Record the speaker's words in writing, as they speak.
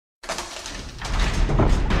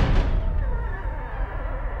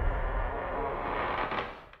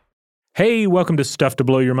Hey, welcome to Stuff to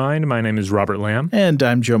Blow Your Mind. My name is Robert Lamb. And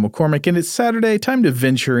I'm Joe McCormick, and it's Saturday, time to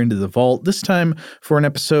venture into the vault, this time for an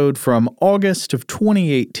episode from August of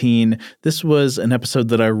 2018. This was an episode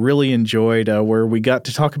that I really enjoyed where we got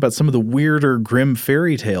to talk about some of the weirder, grim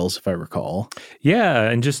fairy tales, if I recall. Yeah,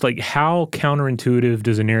 and just like how counterintuitive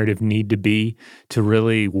does a narrative need to be to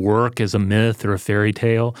really work as a myth or a fairy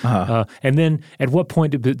tale? And then at what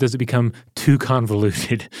point does it become too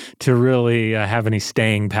convoluted to really have any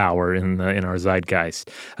staying power in our zeitgeist?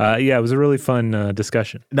 It was a really fun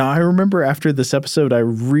discussion. Now, I remember after this episode, I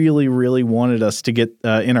really, really wanted us to get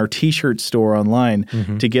in our T-shirt store online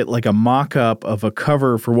to get like a mock-up of a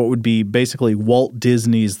cover for what would be basically Walt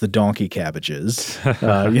Disney's The Donkey Cabbages.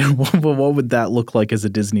 What would that look like as a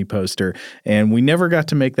Disney poster? And we never got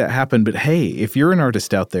to make that happen. But hey, if you're an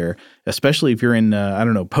artist out there, especially if you're in,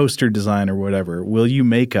 poster design or whatever, will you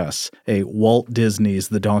make us a Walt Disney's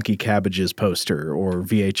The Donkey Cabbages poster or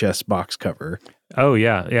VHS box cover? Oh,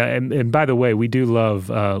 yeah. And by the way, we do love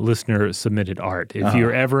listener-submitted art. If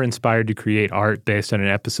you're ever inspired to create art based on an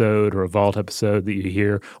episode or a Vault episode that you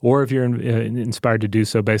hear, or if you're inspired to do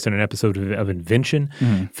so based on an episode of Invention,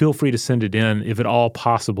 feel free to send it in. If at all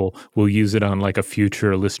possible, we'll use it on like a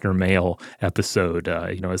future listener mail episode,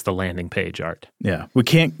 as the landing page art. Yeah. We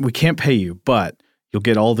can't pay you, but you'll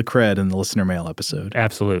get all the cred in the listener mail episode.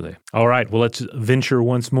 Absolutely. All right. Well, let's venture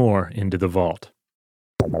once more into the vault.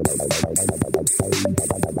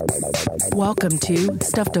 Welcome to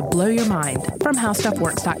Stuff to Blow Your Mind from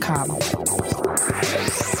HowStuffWorks.com.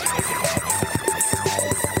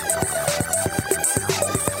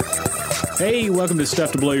 Hey, welcome to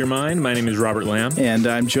Stuff to Blow Your Mind. My name is Robert Lamb. And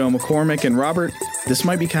I'm Joe McCormick. And Robert, this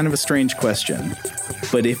might be kind of a strange question,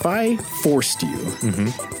 but if I forced you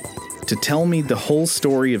to tell me the whole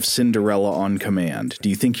story of Cinderella on command, do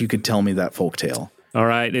you think you could tell me that folktale? All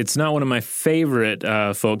right. It's not one of my favorite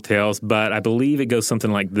folk tales, but I believe it goes something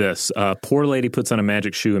like this. Poor lady puts on a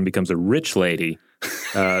magic shoe and becomes a rich lady.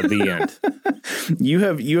 The end. You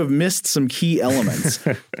have missed some key elements,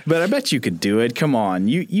 but I bet you could do it. Come on.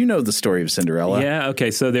 You know the story of Cinderella. Yeah. Okay.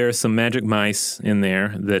 So there are some magic mice in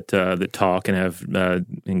there that talk and have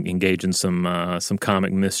engage in some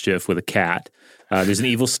comic mischief with a cat. There's an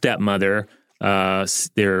evil stepmother.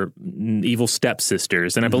 They're evil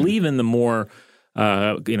stepsisters. And I believe in the more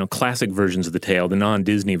classic versions of the tale, the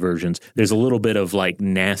non-Disney versions, there's a little bit of like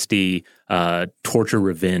nasty torture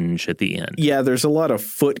revenge at the end. Yeah, there's a lot of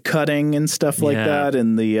foot cutting and stuff like that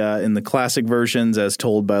in the classic versions, as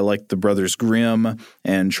told by like the Brothers Grimm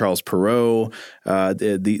and Charles Perrault.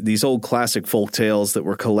 These old classic folk tales that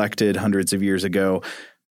were collected hundreds of years ago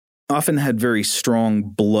often had very strong,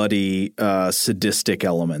 bloody, sadistic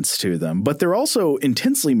elements to them, but they're also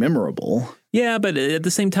intensely memorable. Yeah, but at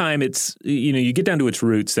the same time, it's, you get down to its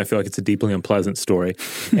roots, I feel like it's a deeply unpleasant story.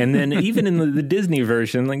 And then even in the Disney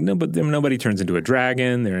version, like nobody turns into a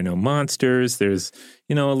dragon, there are no monsters, there's,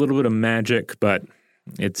 a little bit of magic, but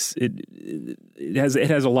it has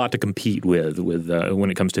a lot to compete with when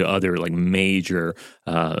it comes to other like major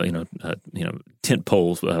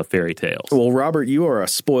tentpole fairy tales. Well, Robert, you are a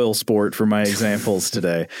spoil sport for my examples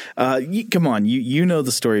today. Come on, you know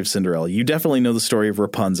the story of Cinderella. You definitely know the story of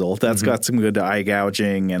Rapunzel. That's got some good eye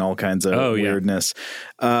gouging and all kinds of weirdness.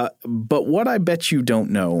 But what I bet you don't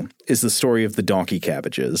know is the story of the donkey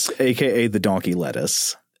cabbages, a.k.a. the donkey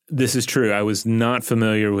lettuce. This is true. I was not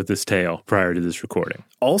familiar with this tale prior to this recording.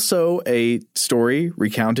 Also a story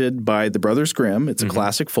recounted by the Brothers Grimm. It's a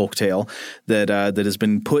classic folktale that has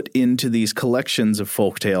been put into these collections of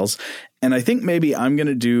folktales. And I think maybe I'm going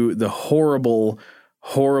to do the horrible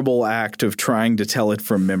act of trying to tell it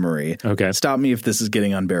from memory. Okay. Stop me if this is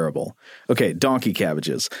getting unbearable. Okay, donkey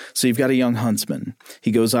cabbages. So you've got a young huntsman. He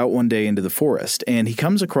goes out one day into the forest, and he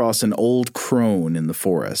comes across an old crone in the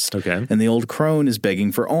forest. Okay. And the old crone is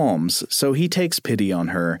begging for alms, so he takes pity on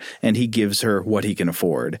her, and he gives her what he can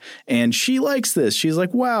afford. And she likes this. She's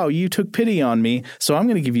like, wow, you took pity on me, so I'm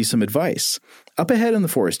going to give you some advice. Up ahead in the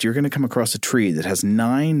forest, you're going to come across a tree that has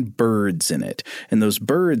 9 birds in it, and those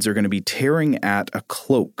birds are going to be tearing at a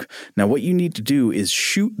cloak. Now, what you need to do is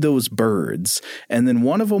shoot those birds, and then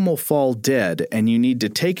one of them will fall dead, and you need to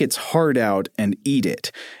take its heart out and eat it.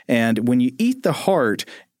 And when you eat the heart,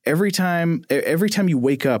 every time you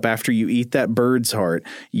wake up after you eat that bird's heart,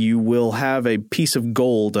 you will have a piece of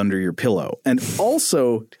gold under your pillow. And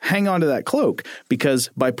also hang on to that cloak, because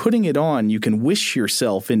by putting it on, you can wish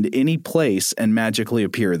yourself into any place and magically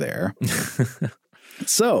appear there.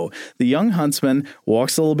 So the young huntsman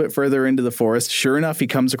walks a little bit further into the forest. Sure enough, he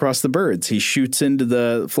comes across the birds. He shoots into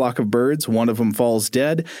the flock of birds. One of them falls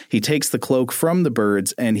dead. He takes the cloak from the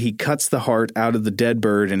birds and he cuts the heart out of the dead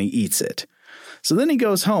bird and he eats it. So then he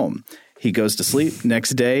goes home. He goes to sleep.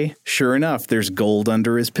 Next day, sure enough, there's gold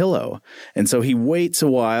under his pillow. And so he waits a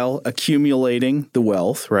while, accumulating the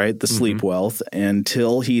wealth, right, the sleep wealth,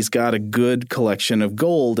 until he's got a good collection of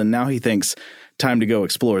gold. And now he thinks, time to go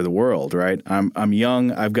explore the world, right? I'm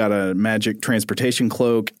young. I've got a magic transportation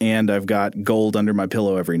cloak, and I've got gold under my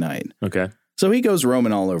pillow every night. Okay. So he goes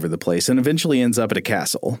roaming all over the place and eventually ends up at a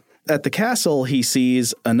castle. At the castle, he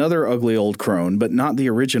sees another ugly old crone, but not the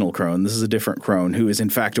original crone. This is a different crone who is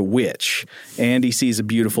in fact a witch, and he sees a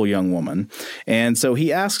beautiful young woman. And so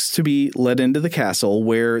he asks to be led into the castle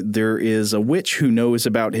where there is a witch who knows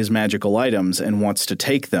about his magical items and wants to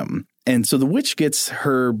take them. And so the witch gets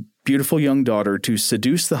her beautiful young daughter to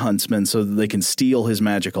seduce the huntsman so that they can steal his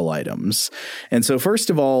magical items. And so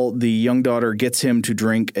first of all, the young daughter gets him to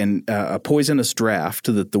drink a poisonous draught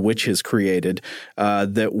that the witch has created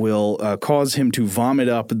that will cause him to vomit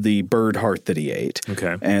up the bird heart that he ate.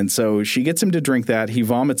 Okay. And so she gets him to drink that. He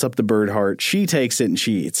vomits up the bird heart. She takes it and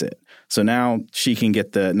she eats it. So now she can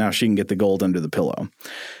get the gold under the pillow.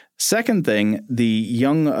 Second thing, the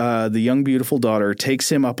young beautiful daughter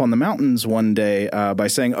takes him up on the mountains one day by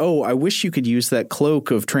saying, "Oh, I wish you could use that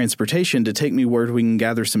cloak of transportation to take me where we can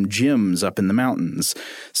gather some gems up in the mountains."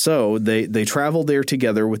 So they travel there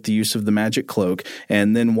together with the use of the magic cloak,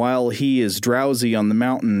 and then while he is drowsy on the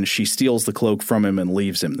mountain, she steals the cloak from him and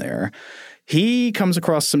leaves him there. He comes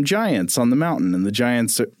across some giants on the mountain, and the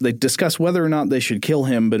giants, they discuss whether or not they should kill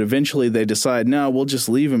him, but eventually they decide, no, we'll just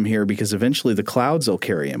leave him here because eventually the clouds will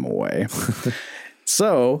carry him away.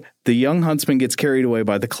 So the young huntsman gets carried away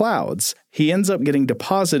by the clouds. He ends up getting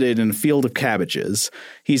deposited in a field of cabbages.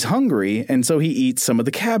 He's hungry, and so he eats some of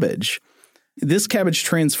the cabbage. This cabbage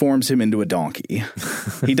transforms him into a donkey.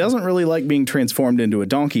 He doesn't really like being transformed into a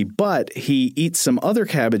donkey, but he eats some other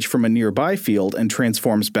cabbage from a nearby field and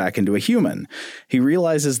transforms back into a human. He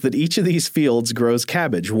realizes that each of these fields grows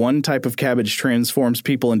cabbage. One type of cabbage transforms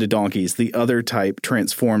people into donkeys. The other type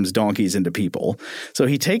transforms donkeys into people. So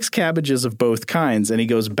he takes cabbages of both kinds and he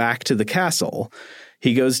goes back to the castle.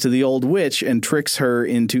 He goes to the old witch and tricks her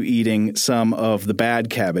into eating some of the bad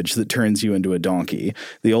cabbage that turns you into a donkey.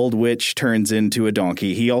 The old witch turns into a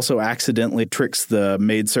donkey. He also accidentally tricks the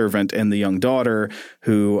maidservant and the young daughter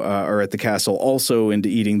who are at the castle also into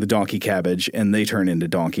eating the donkey cabbage, and they turn into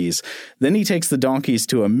donkeys. Then he takes the donkeys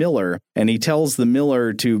to a miller, and he tells the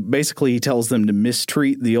miller he tells them to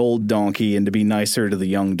mistreat the old donkey and to be nicer to the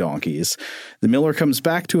young donkeys. The miller comes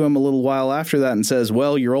back to him a little while after that and says,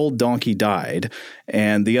 well, your old donkey died.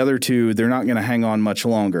 And the other two, they're not going to hang on much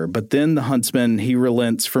longer. But then the huntsman, he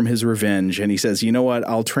relents from his revenge, and he says, you know what,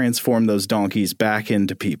 I'll transform those donkeys back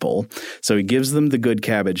into people. So he gives them the good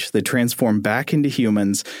cabbage. They transform back into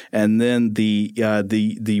humans, and then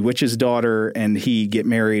the witch's daughter and he get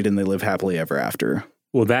married, and they live happily ever after.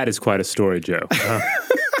 Well, that is quite a story, Joe.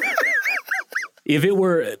 If it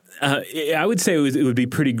were, I would say it would be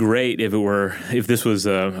pretty great if this was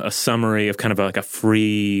a summary of kind of like a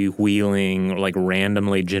freewheeling, like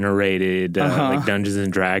randomly generated, like Dungeons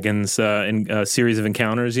and Dragons series of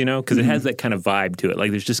encounters, because it has that kind of vibe to it.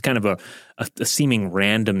 Like there's just kind of a seeming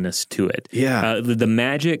randomness to it. Yeah. The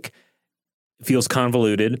magic feels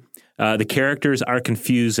convoluted. The characters are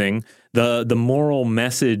confusing. The moral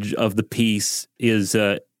message of the piece is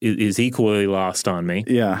equally lost on me.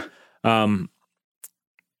 Yeah.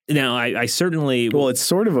 Now, I certainly... Well, it's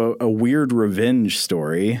sort of a weird revenge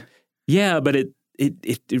story. Yeah, but it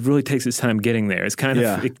really takes its time getting there. It's kind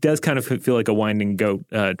of It does kind of feel like a winding goat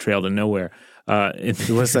trail to nowhere.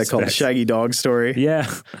 What's that called? A Shaggy Dog story?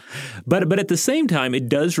 Yeah. But at the same time, it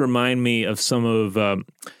does remind me of some of...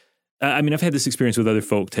 I've had this experience with other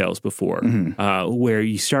folk tales before, where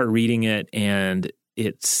you start reading it and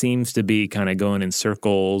it seems to be kind of going in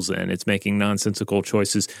circles and it's making nonsensical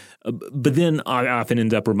choices. But then I often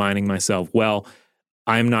end up reminding myself, well,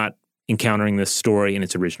 I'm not encountering this story in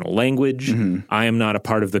its original language. I am not a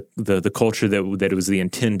part of the culture that it was the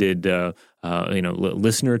intended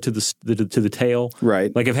listener to the tale.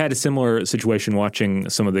 Right. Like I've had a similar situation watching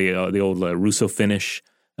some of the old Russo-Finnish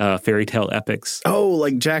fairy tale epics. Oh,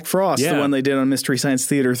 like Jack Frost, the one they did on Mystery Science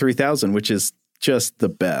Theater 3000, which is just the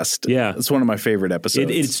best. Yeah. It's one of my favorite episodes.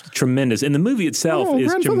 It's tremendous. And the movie itself is...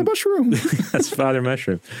 Grandfather Mushroom. That's Father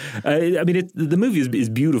Mushroom. The movie is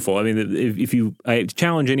beautiful. I mean, I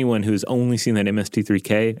challenge anyone who's only seen that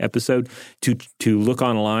MST3K episode to look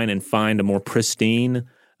online and find a more pristine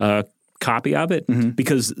copy of it,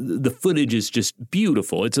 because the footage is just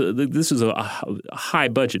beautiful. This is a high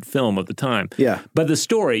budget film of the time. Yeah. But the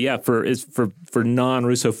story, for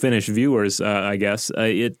non-Russo-Finnish viewers, I guess,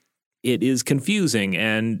 it is confusing,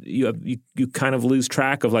 and you kind of lose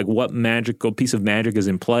track of like what magical piece of magic is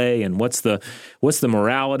in play, and what's the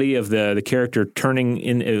morality of the character turning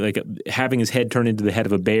in, like having his head turn into the head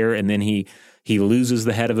of a bear, and then he loses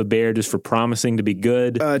the head of a bear just for promising to be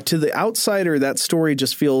good. To the outsider, that story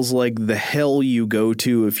just feels like the hell you go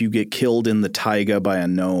to if you get killed in the taiga by a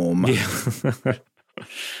gnome. Yeah.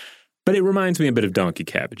 But it reminds me a bit of Donkey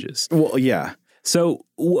Cabbages. Well, yeah. So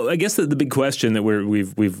I guess the big question that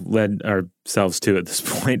we've led ourselves to at this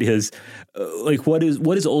point is like what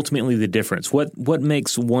is ultimately the difference? What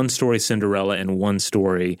makes one story Cinderella and one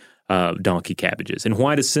story Donkey Cabbages, and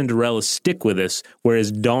why does Cinderella stick with us, whereas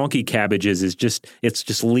Donkey Cabbages is just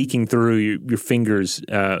leaking through your fingers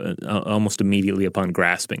almost immediately upon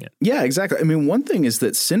grasping it? Yeah, exactly. I mean, one thing is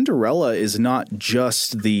that Cinderella is not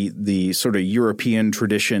just the sort of European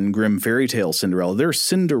tradition Grimm fairy tale Cinderella. There are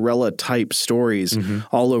Cinderella type stories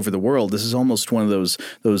all over the world. This is almost one of those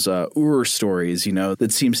Ur stories,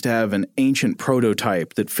 that seems to have an ancient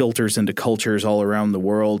prototype that filters into cultures all around the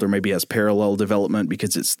world, or maybe has parallel development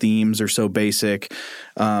because its themes are so basic.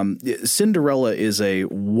 Cinderella is a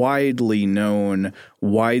widely known,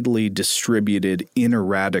 widely distributed,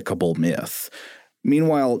 ineradicable myth.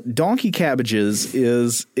 Meanwhile, Donkey Cabbages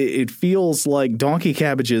it feels like Donkey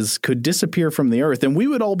Cabbages could disappear from the earth, and we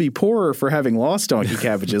would all be poorer for having lost Donkey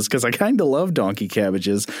Cabbages, because I kind of love Donkey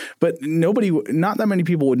Cabbages, but not that many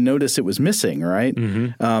people would notice it was missing, right?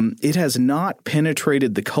 It has not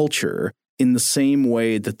penetrated the culture in the same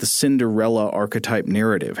way that the Cinderella archetype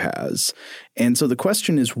narrative has. And so the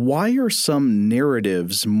question is, why are some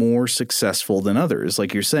narratives more successful than others?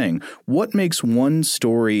 Like you're saying, what makes one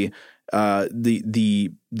story the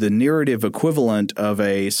narrative equivalent of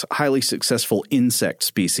a highly successful insect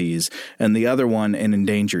species and the other one an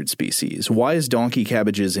endangered species? Why is Donkey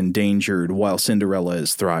Cabbages endangered while Cinderella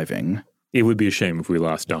is thriving? It would be a shame if we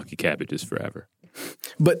lost Donkey Cabbages forever.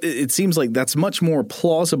 But it seems like that's much more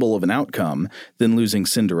plausible of an outcome than losing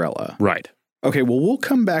Cinderella. Right. Okay, well, we'll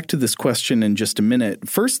come back to this question in just a minute.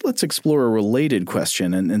 First, let's explore a related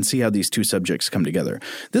question and see how these two subjects come together.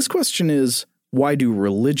 This question is, why do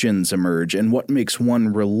religions emerge, and what makes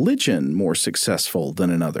one religion more successful than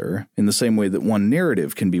another, in the same way that one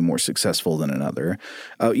narrative can be more successful than another?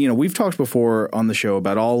 We've talked before on the show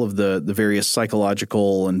about all of the various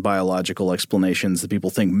psychological and biological explanations that people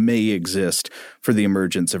think may exist for the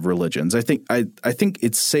emergence of religions. I think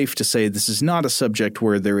it's safe to say this is not a subject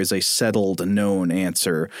where there is a settled, known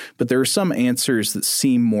answer, but there are some answers that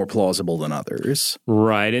seem more plausible than others.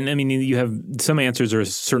 Right. And I mean, you have some answers are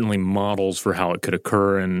certainly models for how it could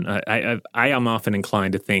occur. And I am often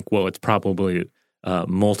inclined to think, well, it's probably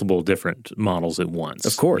multiple different models at once.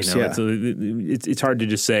 Of course, yeah. It's hard to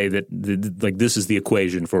just say that this is the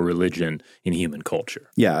equation for religion in human culture.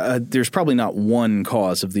 Yeah, there's probably not one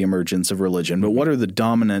cause of the emergence of religion, but what are the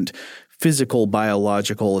dominant physical,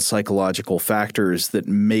 biological, psychological factors that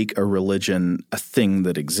make a religion a thing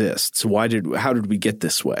that exists? How did we get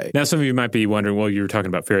this way? Now, some of you might be wondering, well, you were talking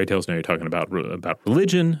about fairy tales, now you're talking about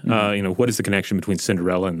religion. What is the connection between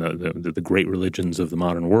Cinderella and the great religions of the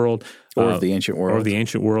modern world? Or of the ancient world. Or of the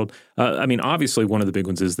ancient world. Obviously, one of the big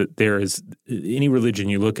ones is that there is any religion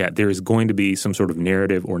you look at, there is going to be some sort of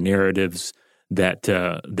narrative or narratives that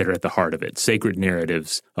are at the heart of it, sacred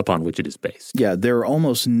narratives upon which it is based. Yeah, there are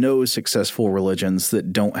almost no successful religions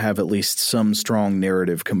that don't have at least some strong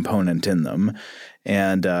narrative component in them.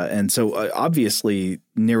 And so obviously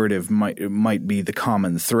narrative might be the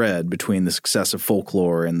common thread between the success of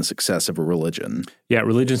folklore and the success of a religion. Yeah,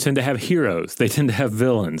 religions tend to have heroes. They tend to have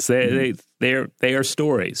villains. They are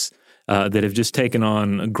stories that have just taken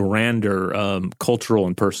on a grander cultural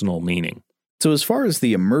and personal meaning. So as far as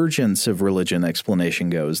the emergence of religion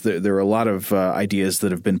explanation goes, there are a lot of ideas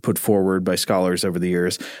that have been put forward by scholars over the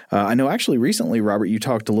years. I know actually recently, Robert, you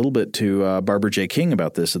talked a little bit to Barbara J. King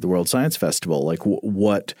about this at the World Science Festival, like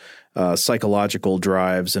what psychological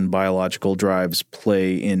drives and biological drives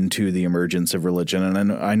play into the emergence of religion.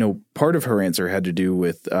 And I know part of her answer had to do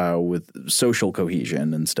with social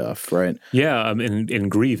cohesion and stuff, right? Yeah, and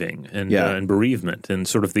grieving and bereavement and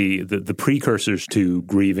sort of the precursors to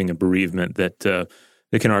grieving and bereavement that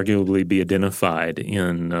can arguably be identified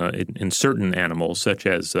in certain animals, such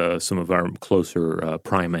as some of our closer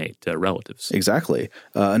primate relatives. Exactly.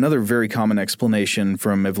 Another very common explanation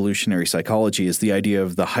from evolutionary psychology is the idea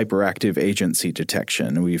of the hyperactive agency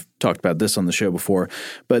detection. We've talked about this on the show before,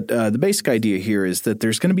 but the basic idea here is that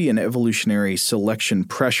there's going to be an evolutionary selection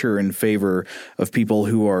pressure in favor of people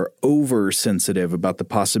who are oversensitive about the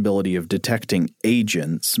possibility of detecting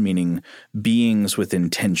agents, meaning beings with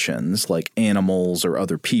intentions like animals or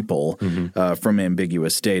other people from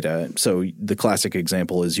ambiguous data. So the classic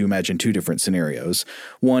example is you imagine two different scenarios.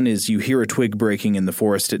 One is you hear a twig breaking in the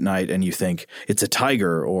forest at night and you think it's a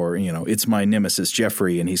tiger, or, it's my nemesis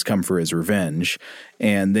Jeffrey and he's come for his revenge.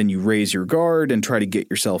 And then you raise your guard and try to get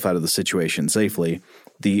yourself out of the situation safely.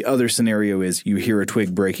 The other scenario is you hear a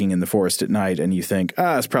twig breaking in the forest at night and you think,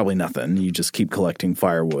 it's probably nothing. You just keep collecting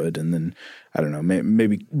firewood and then, I don't know,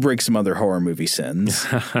 maybe break some other horror movie sins.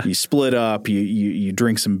 You split up, you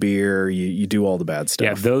drink some beer, you do all the bad stuff.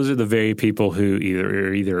 Yeah, those are the very people who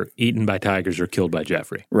are either eaten by tigers or killed by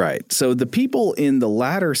Jeffrey. Right. So the people in the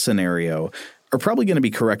latter scenario are probably going to be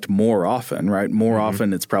correct more often, right? More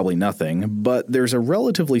often it's probably nothing, but there's a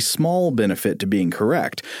relatively small benefit to being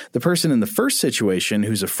correct. The person in the first situation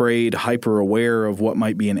who's afraid, hyper-aware of what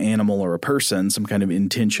might be an animal or a person, some kind of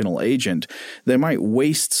intentional agent, they might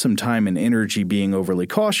waste some time and energy being overly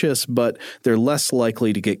cautious, but they're less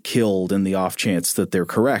likely to get killed in the off chance that they're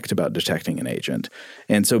correct about detecting an agent.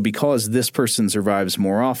 And so because this person survives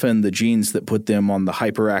more often, the genes that put them on the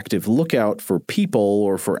hyperactive lookout for people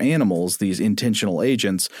or for animals, these intentional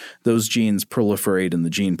agents, those genes proliferate in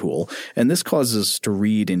the gene pool. And this causes us to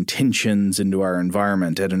read intentions into our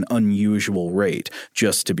environment at an unusual rate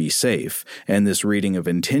just to be safe. And this reading of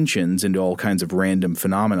intentions into all kinds of random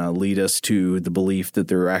phenomena lead us to the belief that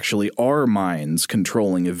there actually are minds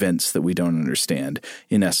controlling events that we don't understand,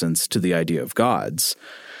 in essence, to the idea of gods.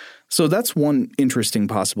 So that's one interesting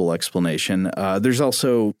possible explanation. There's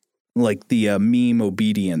also like the meme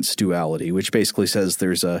obedience duality, which basically says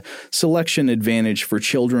there's a selection advantage for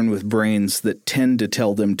children with brains that tend to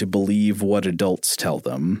tell them to believe what adults tell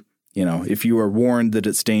them. If you are warned that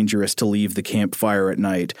it's dangerous to leave the campfire at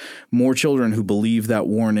night, more children who believe that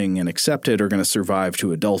warning and accept it are going to survive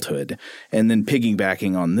to adulthood. And then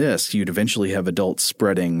piggybacking on this, you'd eventually have adults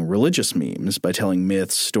spreading religious memes by telling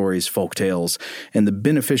myths, stories, folktales, and the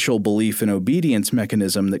beneficial belief and obedience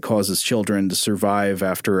mechanism that causes children to survive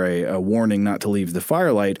after a warning not to leave the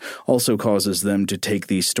firelight also causes them to take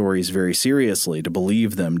these stories very seriously, to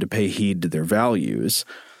believe them, to pay heed to their values.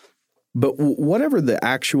 But whatever the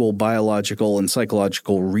actual biological and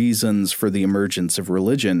psychological reasons for the emergence of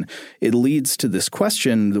religion, it leads to this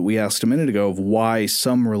question that we asked a minute ago of why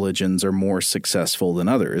some religions are more successful than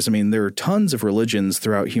others. I mean, there are tons of religions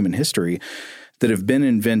throughout human history that have been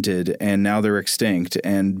invented and now they're extinct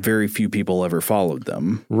and very few people ever followed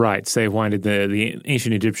them. Right. Say, why did the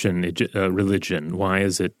ancient Egyptian religion, why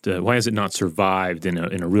is it not survived in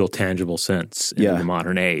a real tangible sense in the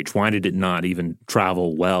modern age? Why did it not even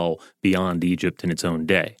travel well beyond Egypt in its own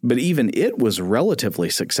day? But even it was relatively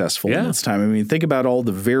successful in its time. I mean, think about all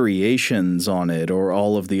the variations on it or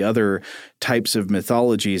all of the other types of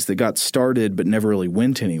mythologies that got started but never really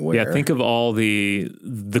went anywhere. Yeah, think of all the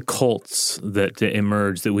cults that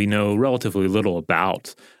emerged that we know relatively little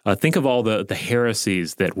about. Think of all the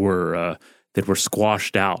heresies that were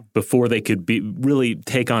squashed out before they could really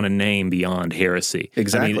take on a name beyond heresy.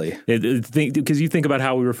 Exactly. Because you think about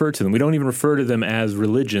how we refer to them. We don't even refer to them as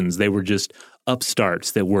religions. They were just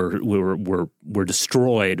upstarts that were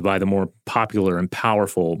destroyed by the more popular and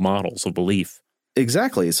powerful models of belief.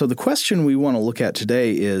 Exactly. So the question we want to look at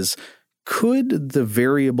today is, could the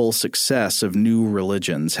variable success of new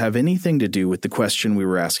religions have anything to do with the question we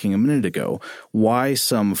were asking a minute ago, why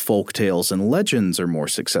some folk tales and legends are more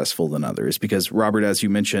successful than others? Because, Robert, as you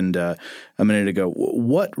mentioned a minute ago,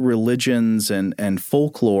 what religions and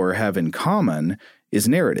folklore have in common is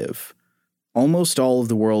narrative. Almost all of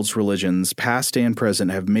the world's religions, past and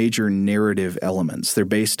present, have major narrative elements. They're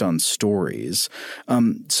based on stories.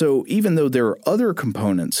 So even though there are other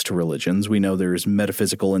components to religions, we know there's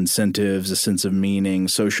metaphysical incentives, a sense of meaning,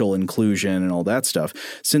 social inclusion, and all that stuff.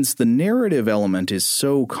 Since the narrative element is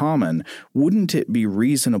so common, wouldn't it be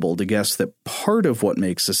reasonable to guess that part of what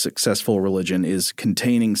makes a successful religion is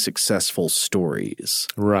containing successful stories?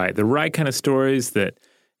 Right. The right kind of stories that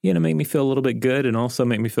make me feel a little bit good and also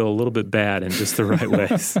make me feel a little bit bad in just the right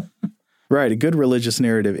ways. Right. A good religious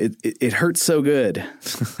narrative, it hurts so good.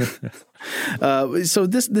 So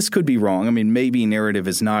this could be wrong. I mean, maybe narrative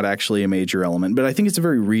is not actually a major element, but I think it's a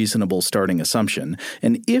very reasonable starting assumption.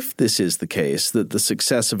 And if this is the case, that the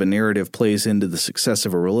success of a narrative plays into the success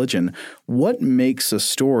of a religion, what makes a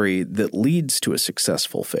story that leads to a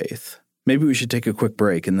successful faith? Maybe we should take a quick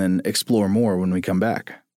break and then explore more when we come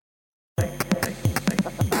back.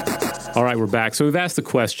 All right, we're back. So we've asked the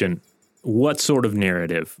question, what sort of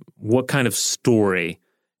narrative, what kind of story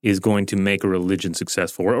is going to make a religion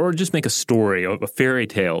successful, or just make a story, a fairy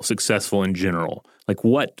tale successful in general? Like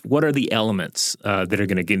what are the elements that are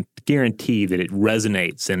going to guarantee that it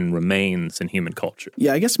resonates and remains in human culture?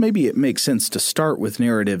 Yeah, I guess maybe it makes sense to start with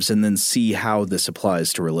narratives and then see how this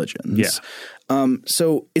applies to religions. Yeah.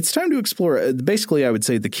 So it's time to explore, basically, I would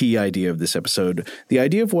say the key idea of this episode, the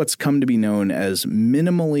idea of what's come to be known as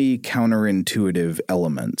minimally counterintuitive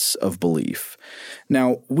elements of belief.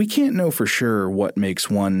 Now, we can't know for sure what makes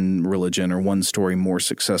one religion or one story more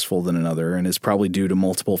successful than another, and is probably due to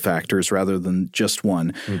multiple factors rather than just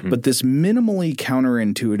one. Mm-hmm. But this minimally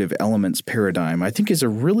counterintuitive elements paradigm, I think, is a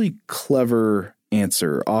really clever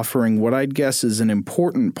answer, offering what I'd guess is an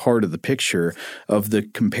important part of the picture of the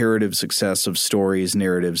comparative success of stories,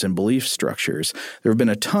 narratives, and belief structures. There have been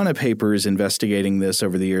a ton of papers investigating this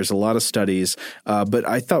over the years, a lot of studies, but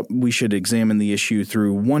I thought we should examine the issue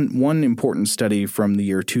through one important study from the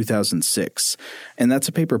year 2006. And that's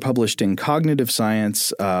a paper published in Cognitive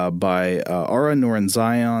Science by Ara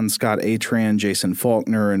Norenzayan, Scott Atran, Jason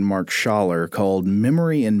Faulkner, and Mark Schaller, called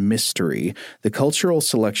Memory and Mystery, the Cultural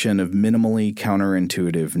Selection of Minimally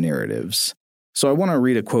Counterintuitive Narratives. So I want to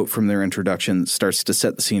read a quote from their introduction that starts to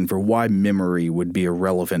set the scene for why memory would be a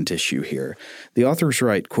relevant issue here. The authors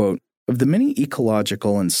write, quote, "Of the many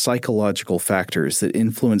ecological and psychological factors that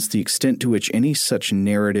influence the extent to which any such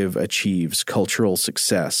narrative achieves cultural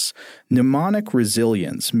success, mnemonic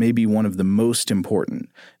resilience may be one of the most important.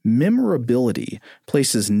 Memorability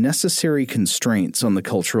places necessary constraints on the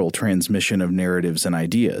cultural transmission of narratives and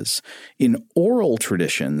ideas. In oral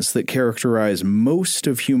traditions that characterize most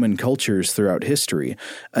of human cultures throughout history,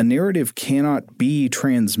 a narrative cannot be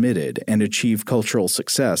transmitted and achieve cultural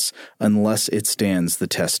success unless it stands the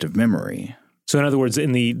test of memory." So in other words,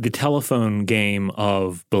 in the telephone game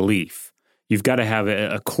of belief, you've got to have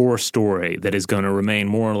a core story that is going to remain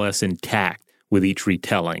more or less intact with each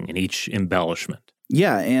retelling and each embellishment.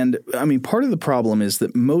 Yeah, and I mean, part of the problem is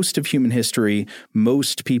that most of human history,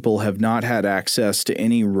 most people have not had access to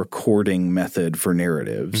any recording method for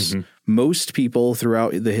narratives. Mm-hmm. Most people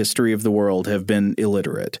throughout the history of the world have been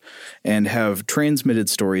illiterate and have transmitted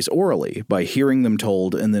stories orally by hearing them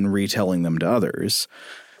told and then retelling them to others.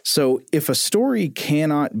 So if a story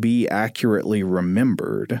cannot be accurately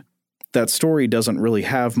remembered, that story doesn't really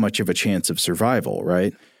have much of a chance of survival,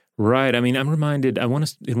 right? Right. I mean, I'm reminded, in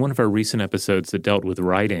one of our recent episodes that dealt with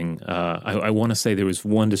writing, I want to say there was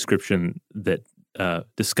one description that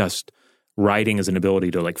discussed writing as an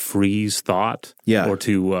ability to like freeze thought, or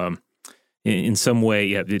to, in some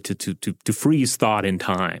way, to freeze thought in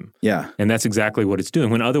time. Yeah. And that's exactly what it's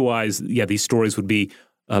doing. When otherwise, these stories would be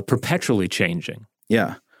perpetually changing.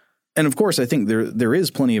 Yeah. And of course, I think there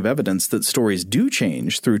is plenty of evidence that stories do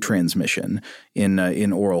change through transmission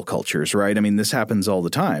in oral cultures, right? I mean, this happens all the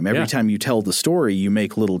time. Every time you tell the story, you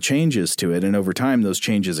make little changes to it, and over time, those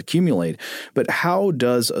changes accumulate. But how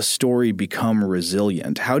does a story become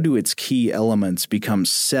resilient? How do its key elements become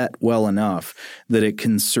set well enough that it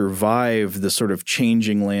can survive the sort of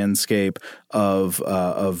changing landscape of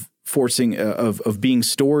being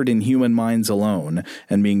stored in human minds alone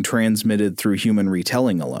and being transmitted through human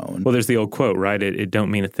retelling alone? Well, there's the old quote, right? It don't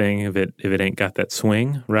mean a thing if it ain't got that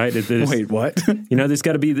swing, right? Wait, what? There's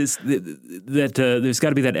got to be there's got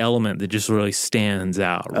to be that element that just really stands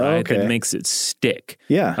out, right? That makes it stick.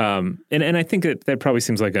 Yeah. And I think that probably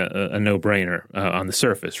seems like a no-brainer on the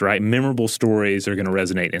surface, right? Memorable stories are going to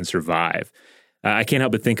resonate and survive. I can't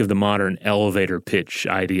help but think of the modern elevator pitch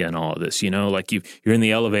idea in all of this. Like you're in the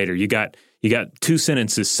elevator, you got 2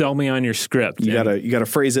 sentences, sell me on your script. You gotta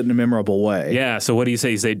phrase it in a memorable way. Yeah. So what do you say?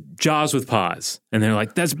 You say Jaws with pause, and they're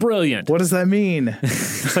like, "That's brilliant." What does that mean?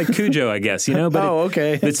 It's like Cujo, I guess. But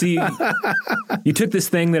okay. But see, you took this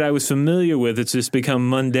thing that I was familiar with. It's just become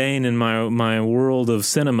mundane in my world of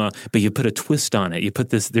cinema. But you put a twist on it. You put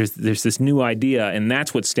this. There's this new idea, and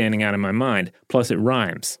that's what's standing out in my mind. Plus, it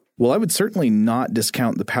rhymes. Well, I would certainly not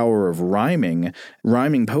discount the power of rhyming.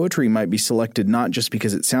 Rhyming poetry might be selected not just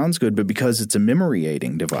because it sounds good, but because it's a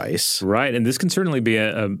memory-aiding device. Right, and this can certainly be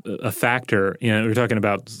a factor. We're talking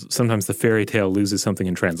about sometimes the fairy tale loses something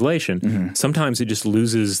in translation. Mm-hmm. Sometimes it just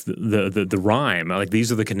loses the rhyme. Like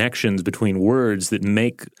these are the connections between words that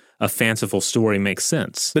make a fanciful story make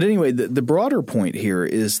sense. But anyway, the broader point here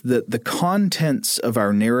is that the contents of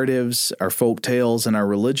our narratives, our folk tales, and our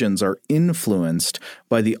religions are influenced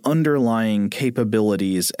by the underlying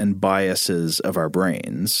capabilities and biases of our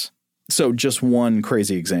brains. So just one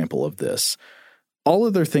crazy example of this. All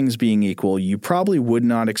other things being equal, you probably would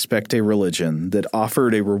not expect a religion that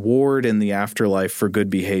offered a reward in the afterlife for good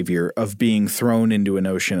behavior of being thrown into an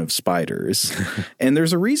ocean of spiders. And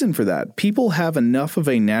there's a reason for that. People have enough of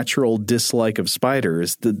a natural dislike of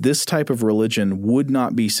spiders that this type of religion would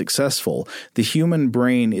not be successful. The human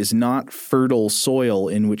brain is not fertile soil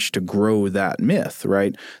in which to grow that myth,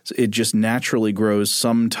 right? It just naturally grows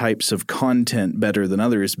some types of content better than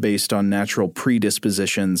others based on natural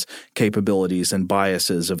predispositions, capabilities, and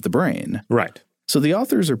biases of the brain. Right. So the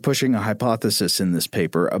authors are pushing a hypothesis in this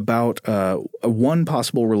paper about one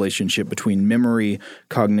possible relationship between memory,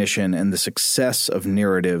 cognition, and the success of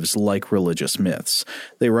narratives like religious myths.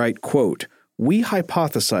 They write, quote, "We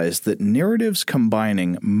hypothesize that narratives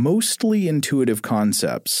combining mostly intuitive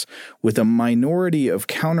concepts with a minority of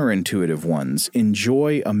counterintuitive ones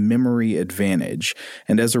enjoy a memory advantage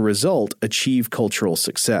and as a result achieve cultural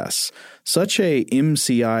success. Such a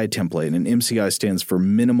MCI template," and MCI stands for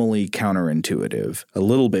minimally counterintuitive, a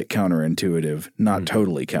little bit counterintuitive, not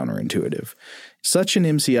totally counterintuitive. Such an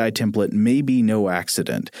MCI template may be no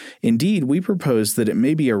accident. Indeed, we propose that it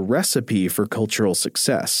may be a recipe for cultural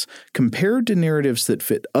success. Compared to narratives that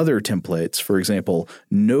fit other templates, for example,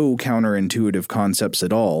 no counterintuitive concepts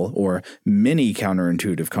at all, or many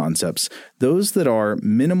counterintuitive concepts, those that are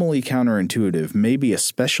minimally counterintuitive may be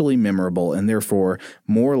especially memorable and therefore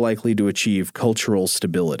more likely to achieve cultural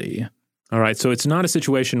stability. All right, so it's not a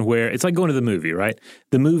situation where it's like going to the movie, right?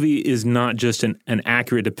 The movie is not just an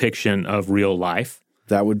accurate depiction of real life.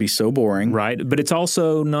 That would be so boring. Right, but it's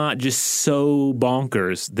also not just so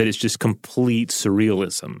bonkers that it's just complete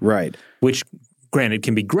surrealism. Right. Which, granted,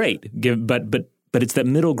 can be great, but it's that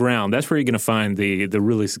middle ground. That's where you're going to find the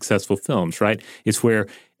really successful films, right? It's where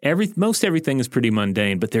most everything is pretty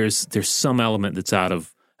mundane, but there's some element that's out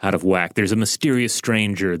of whack. There's a mysterious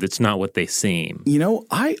stranger that's not what they seem. You know,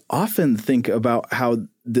 I often think about how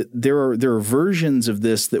there are versions of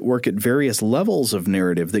this that work at various levels of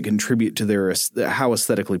narrative that contribute to how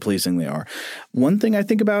aesthetically pleasing they are. One thing I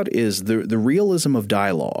think about is the realism of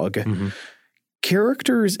dialogue. Mm-hmm.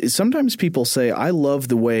 Characters, sometimes people say, I love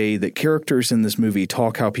the way that characters in this movie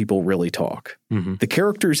talk how people really talk. Mm-hmm. The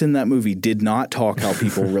characters in that movie did not talk how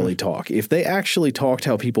people really talk. If they actually talked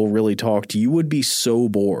how people really talked, you would be so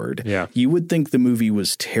bored. Yeah. You would think the movie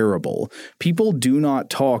was terrible. People do not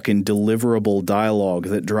talk in deliverable dialogue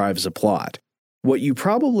that drives a plot. What you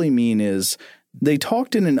probably mean is they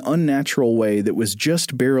talked in an unnatural way that was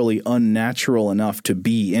just barely unnatural enough to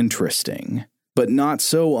be interesting, but not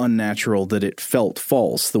so unnatural that it felt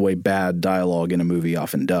false the way bad dialogue in a movie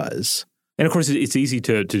often does. And of course, it's easy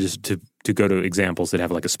to go to examples that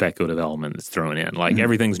have like a speculative element that's thrown in. Like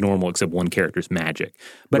everything's normal except one character's magic.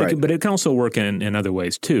 But right. it can also work in other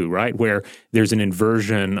ways too, right? Where there's an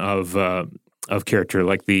inversion of character,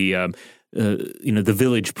 like the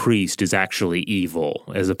village priest is actually evil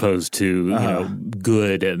as opposed to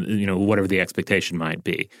good, and whatever the expectation might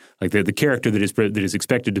be. Like the character that is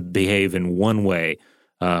expected to behave in one way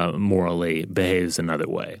morally behaves another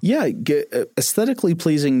way. Yeah, aesthetically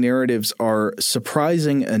pleasing narratives are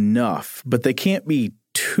surprising enough, but they can't be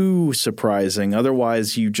too surprising.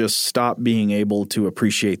 Otherwise, you just stop being able to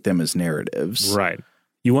appreciate them as narratives. Right.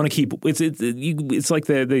 You want to keep it's like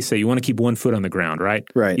they say you want to keep one foot on the ground, right?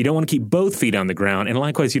 Right. You don't want to keep both feet on the ground, and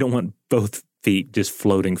likewise, you don't want both feet just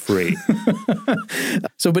floating free.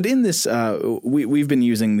 So, but in this, we've been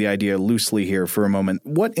using the idea loosely here for a moment.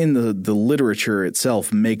 What in the literature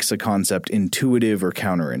itself makes a concept intuitive or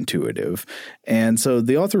counterintuitive? And so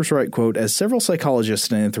the authors write, quote, "As several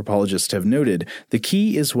psychologists and anthropologists have noted, the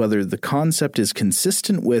key is whether the concept is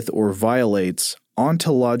consistent with or violates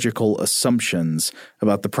ontological assumptions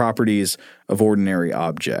about the properties of ordinary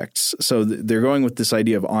objects." So they're going with this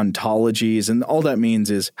idea of ontologies, and all that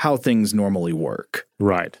means is how things normally work.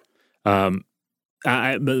 Right. One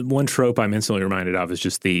trope I'm instantly reminded of is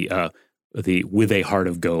just the with a heart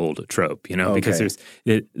of gold trope, Okay. because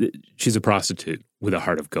she's a prostitute with a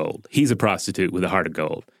heart of gold. He's a prostitute with a heart of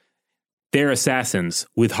gold. They're assassins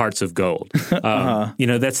with hearts of gold.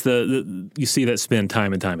 That's you see that spin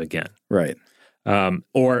time and time again. Right.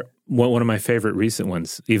 Or one of my favorite recent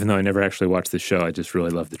ones, even though I never actually watched the show, I just really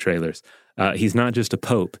love the trailers. He's not just a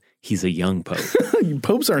pope, he's a young pope.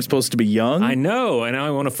 Popes aren't supposed to be young. I know, and I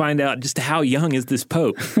want to find out just how young is this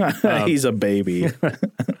pope. He's a baby.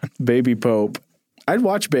 Baby pope. I'd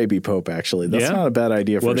watch Baby Pope, actually. That's not a bad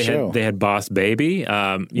idea for a show. They had Boss Baby.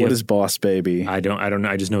 What is Boss Baby? I don't know.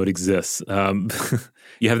 I just know it exists.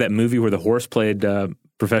 You have that movie where the horse played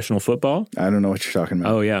professional football. I don't know what you're talking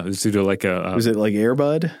about. Oh, yeah. It was due to like a... was it like Air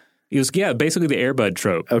Bud? It was, basically the Air Bud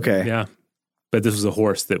trope. Okay. Yeah. But this was a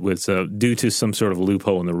horse that was, due to some sort of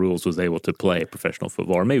loophole in the rules, was able to play professional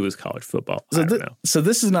football, or maybe it was college football. I don't know. So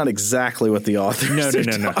this is not exactly what the authors are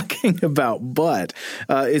talking about, but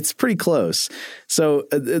it's pretty close. So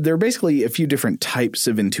there are basically a few different types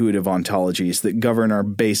of intuitive ontologies that govern our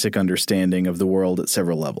basic understanding of the world at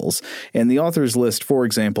several levels. And the authors list, for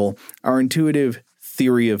example, our intuitive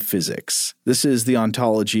theory of physics. This is the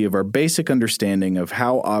ontology of our basic understanding of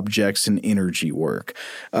how objects and energy work.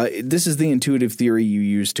 This is the intuitive theory you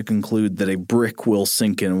use to conclude that a brick will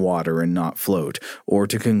sink in water and not float, or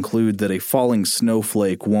to conclude that a falling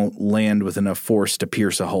snowflake won't land with enough force to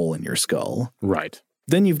pierce a hole in your skull. Right.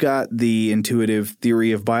 Then you've got the intuitive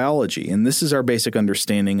theory of biology, and this is our basic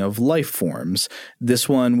understanding of life forms. This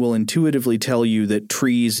one will intuitively tell you that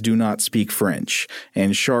trees do not speak French,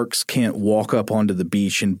 and sharks can't walk up onto the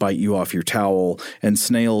beach and bite you off your towel, and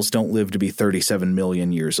snails don't live to be 37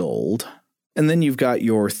 million years old. And then you've got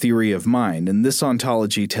your theory of mind, and this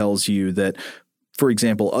ontology tells you that, for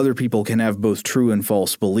example, other people can have both true and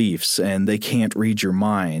false beliefs, and they can't read your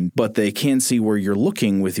mind, but they can see where you're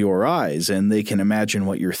looking with your eyes, and they can imagine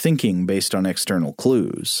what you're thinking based on external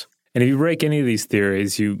clues. And if you break any of these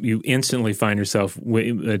theories, you instantly find yourself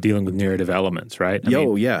dealing with narrative elements, right?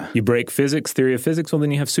 Yeah. You break theory of physics, well,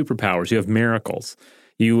 then you have superpowers, you have miracles.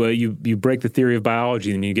 You break the theory of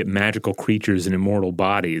biology, and you get magical creatures and immortal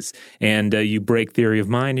bodies. And you break theory of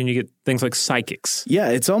mind, and you get things like psychics. Yeah,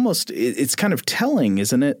 it's kind of telling,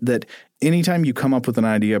 isn't it, that anytime you come up with an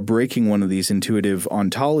idea breaking one of these intuitive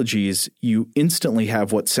ontologies, you instantly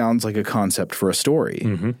have what sounds like a concept for a story.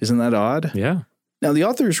 Mm-hmm. Isn't that odd? Yeah. Now, the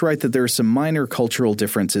authors write that there are some minor cultural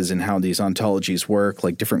differences in how these ontologies work,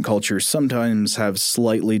 like different cultures sometimes have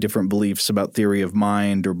slightly different beliefs about theory of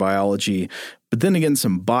mind or biology. But then again,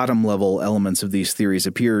 some bottom-level elements of these theories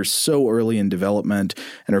appear so early in development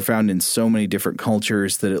and are found in so many different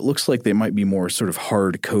cultures that it looks like they might be more sort of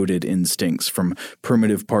hard-coded instincts from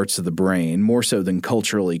primitive parts of the brain, more so than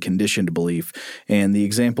culturally conditioned belief. And the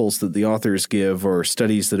examples that the authors give are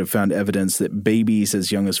studies that have found evidence that babies as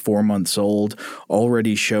young as 4 months old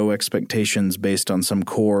already show expectations based on some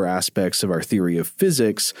core aspects of our theory of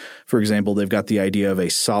physics. For example, they've got the idea of a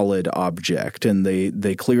solid object, and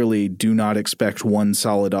they clearly do not expect one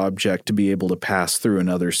solid object to be able to pass through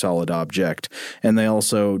another solid object, and they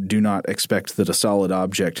also do not expect that a solid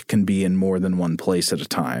object can be in more than one place at a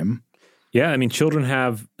time. Yeah, I mean, children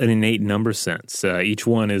have an innate number sense. Each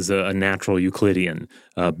one is a natural Euclidean,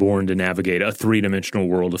 born to navigate a three-dimensional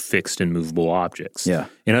world of fixed and movable objects. Yeah.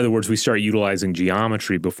 In other words, we start utilizing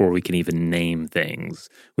geometry before we can even name things.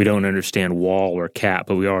 We don't understand wall or cat,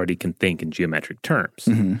 but we already can think in geometric terms.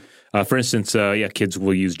 Mm-hmm. For instance, kids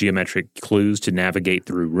will use geometric clues to navigate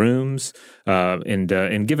through rooms, and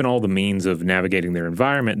given all the means of navigating their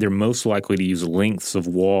environment, they're most likely to use lengths of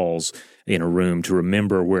walls in a room to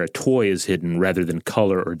remember where a toy is hidden rather than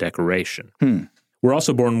color or decoration. We're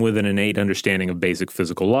also born with an innate understanding of basic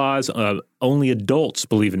physical laws. Only adults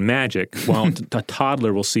believe in magic, while a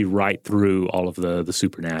toddler will see right through all of the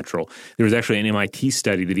supernatural. There was actually an MIT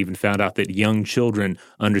study that even found out that young children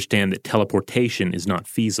understand that teleportation is not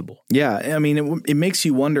feasible. Yeah, I mean, it makes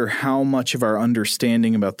you wonder how much of our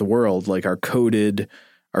understanding about the world, like our coded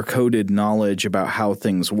knowledge about how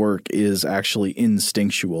things work, is actually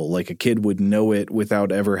instinctual. Like a kid would know it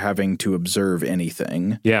without ever having to observe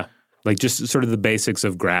anything. Yeah. Like just sort of the basics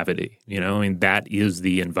of gravity, I mean, that is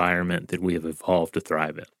the environment that we have evolved to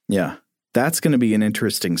thrive in. Yeah. That's going to be an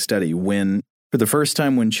interesting study when, for the first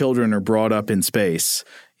time, when children are brought up in space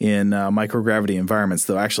in microgravity environments,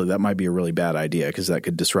 though actually that might be a really bad idea because that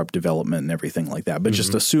could disrupt development and everything like that. But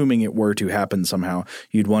just assuming it were to happen somehow,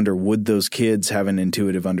 you'd wonder, would those kids have an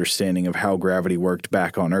intuitive understanding of how gravity worked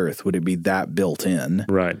back on Earth? Would it be that built in?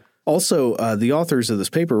 Right. Also, the authors of this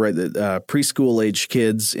paper write that preschool-age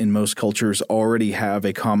kids in most cultures already have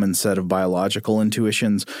a common set of biological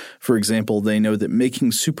intuitions. For example, they know that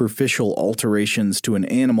making superficial alterations to an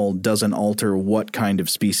animal doesn't alter what kind of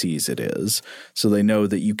species it is. So they know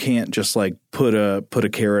that you can't just like put a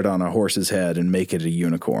carrot on a horse's head and make it a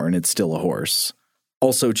unicorn. It's still a horse.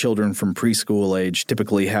 Also, children from preschool age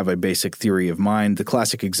typically have a basic theory of mind. The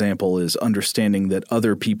classic example is understanding that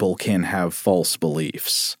other people can have false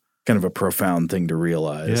beliefs. Kind of a profound thing to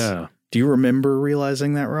realize. Yeah. Do you remember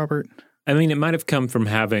realizing that, Robert? I mean, it might have come from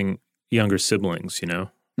having younger siblings,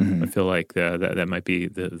 Mm-hmm. I feel like that might be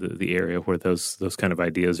the area where those kind of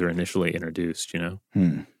ideas are initially introduced,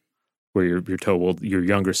 Where you're told, well, your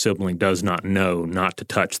younger sibling does not know not to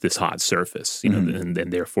touch this hot surface, and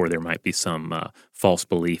therefore there might be some false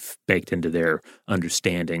belief baked into their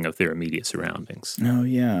understanding of their immediate surroundings. Oh,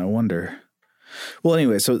 yeah, I wonder. Well,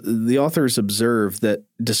 anyway, so the authors observe that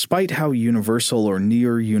despite how universal or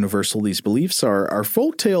near universal these beliefs are, our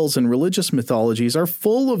folktales and religious mythologies are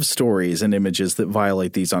full of stories and images that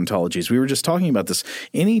violate these ontologies. We were just talking about this.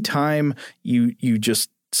 Anytime you just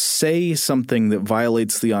say something that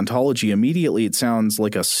violates the ontology, immediately it sounds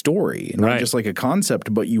like a story, not just like a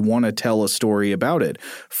concept, but you want to tell a story about it.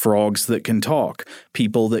 Frogs that can talk,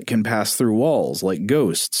 people that can pass through walls like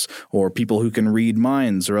ghosts, or people who can read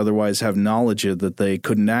minds or otherwise have knowledge that they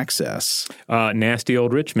couldn't access. Nasty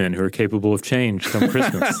old rich men who are capable of change come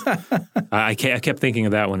Christmas. I kept thinking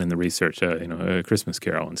of that one in the research, A Christmas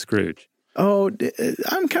Carol and Scrooge. Oh,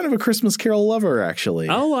 I'm kind of a Christmas Carol lover, actually.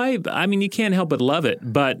 Oh, I mean, you can't help but love it.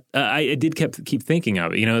 But I did keep thinking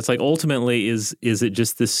of it. It's like ultimately, is it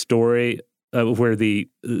just this story where the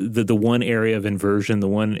one area of inversion, the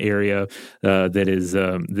one area that is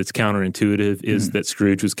that's counterintuitive, is that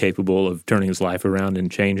Scrooge was capable of turning his life around and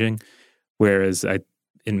changing, whereas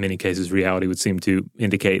in many cases, reality would seem to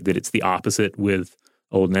indicate that it's the opposite with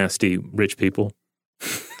old nasty rich people.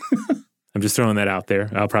 I'm just throwing that out there.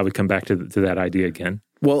 I'll probably come back to that idea again.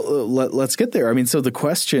 Well, let's get there. I mean, so the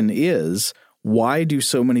question is, why do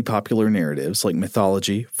so many popular narratives like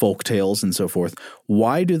mythology, folk tales, and so forth,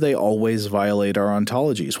 why do they always violate our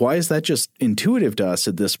ontologies? Why is that just intuitive to us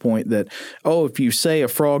at this point that, if you say a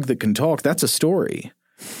frog that can talk, that's a story?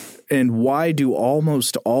 And why do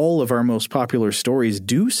almost all of our most popular stories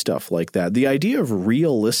do stuff like that? The idea of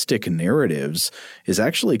realistic narratives is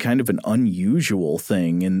actually kind of an unusual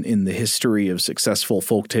thing in the history of successful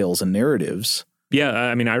folktales and narratives. Yeah,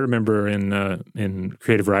 I mean, I remember in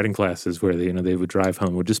creative writing classes where they would drive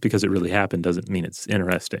home. Well, just because it really happened doesn't mean it's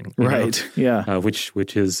interesting, right? Yeah, which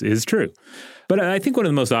is true. But I think one of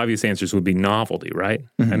the most obvious answers would be novelty, right?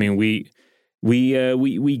 Mm-hmm. I mean,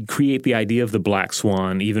 we create the idea of the black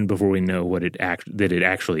swan even before we know that it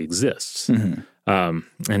actually exists. Mm-hmm.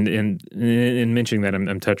 And in mentioning that,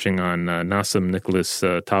 I'm touching on Nassim Nicholas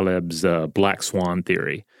Taleb's black swan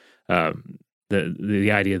theory.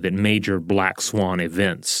 The idea that major black swan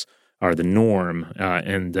events are the norm,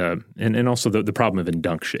 and also the problem of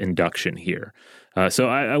induction here. So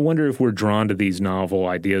I wonder if we're drawn to these novel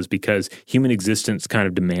ideas because human existence kind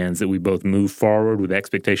of demands that we both move forward with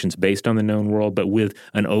expectations based on the known world, but with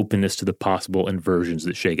an openness to the possible inversions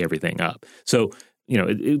that shake everything up. So,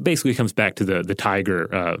 it basically comes back to the tiger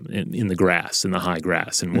in the grass, in the high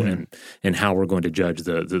grass, and how we're going to judge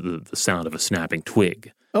the sound of a snapping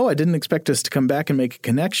twig. Oh, I didn't expect us to come back and make a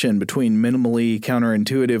connection between minimally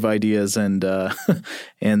counterintuitive ideas and the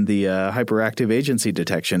hyperactive agency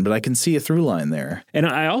detection, but I can see a through line there. And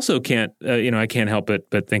I also can't, I can't help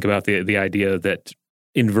but think about the idea that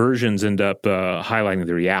inversions end up highlighting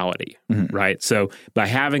the reality, right? So by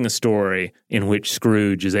having a story in which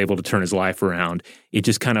Scrooge is able to turn his life around, it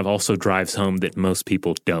just kind of also drives home that most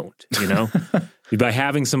people don't, By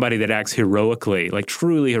having somebody that acts heroically, like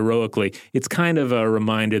truly heroically, it's kind of a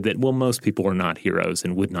reminder that, most people are not heroes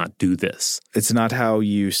and would not do this. It's not how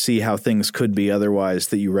you see how things could be otherwise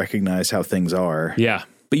that you recognize how things are. Yeah,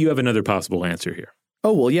 but you have another possible answer here.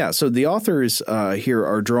 Oh, well, yeah. So the authors here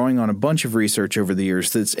are drawing on a bunch of research over the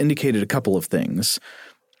years that's indicated a couple of things.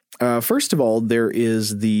 First of all, there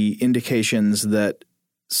is the indications that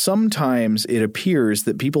sometimes it appears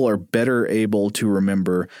that people are better able to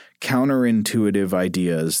remember counterintuitive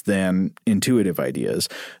ideas than intuitive ideas.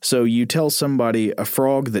 So you tell somebody a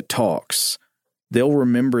frog that talks, they'll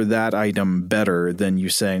remember that item better than you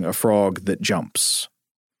saying a frog that jumps.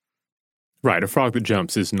 Right. A frog that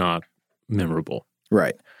jumps is not memorable.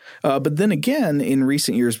 Right. But then again, in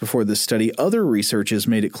recent years before this study, other research has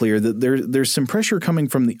made it clear that there's some pressure coming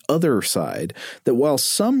from the other side, that while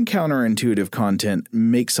some counterintuitive content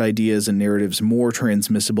makes ideas and narratives more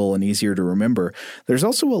transmissible and easier to remember, there's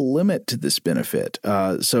also a limit to this benefit.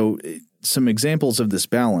 So some examples of this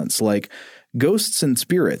balance, like ghosts and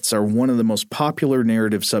spirits are one of the most popular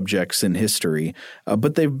narrative subjects in history,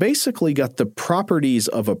 but they've basically got the properties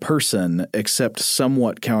of a person except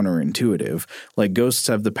somewhat counterintuitive. Like ghosts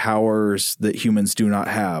have the powers that humans do not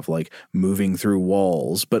have, like moving through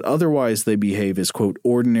walls, but otherwise they behave as, quote,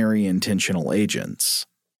 ordinary intentional agents.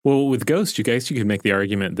 Well, with ghosts, you could make the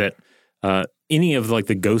argument that any of like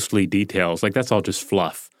the ghostly details, like that's all just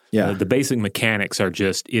fluff. Yeah. The basic mechanics are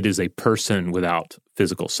just, it is a person without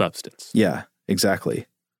physical substance. Yeah, exactly.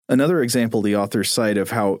 Another example the authors cite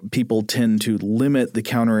of how people tend to limit the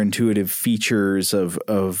counterintuitive features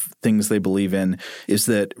of things they believe in is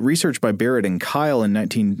that research by Barrett and Kyle in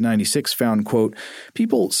 1996 found, quote,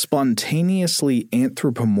 people spontaneously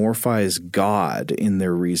anthropomorphize God in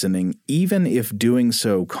their reasoning, even if doing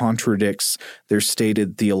so contradicts their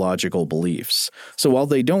stated theological beliefs. So while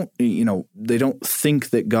they don't think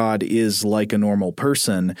that God is like a normal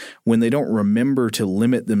person, when they don't remember to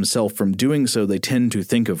limit themselves from doing so, they tend to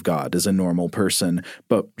think of God as a normal person,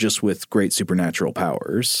 but just with great supernatural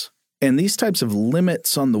powers. And these types of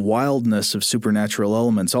limits on the wildness of supernatural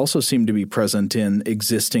elements also seem to be present in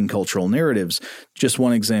existing cultural narratives. Just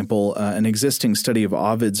one example, an existing study of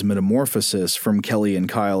Ovid's Metamorphosis from Kelly and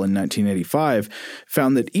Kyle in 1985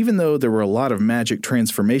 found that even though there were a lot of magic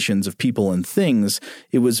transformations of people and things,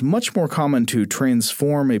 it was much more common to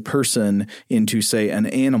transform a person into, say, an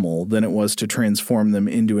animal than it was to transform them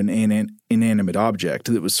into an inanimate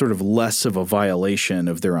object. That was sort of less of a violation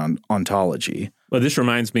of their ontology. Well, this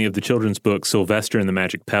reminds me of the children's book Sylvester and the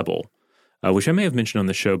Magic Pebble, which I may have mentioned on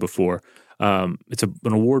the show before. It's an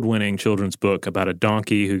award-winning children's book about a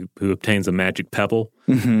donkey who obtains a magic pebble,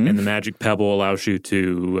 and the magic pebble allows you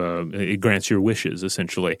to it grants your wishes,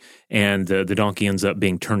 essentially. And the donkey ends up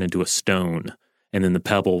being turned into a stone, and then the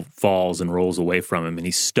pebble falls and rolls away from him, and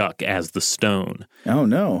he's stuck as the stone. Oh,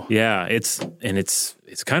 no. Yeah, it's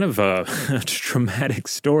kind of a traumatic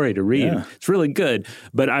story to read. Yeah. It's really good,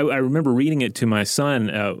 but I remember reading it to my son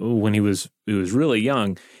when he was really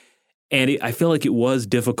young, and I feel like it was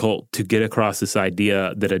difficult to get across this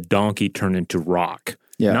idea that a donkey turned into rock.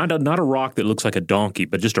 Yeah. Not a rock that looks like a donkey,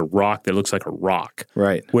 but just a rock that looks like a rock.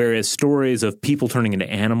 Right. Whereas stories of people turning into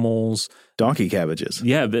animals, donkey cabbages.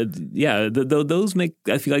 Yeah, those make.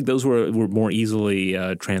 I feel like those were more easily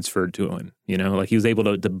transferred to him. You know, like he was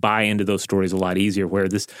able to buy into those stories a lot easier. Where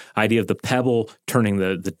this idea of the pebble turning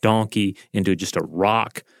the donkey into just a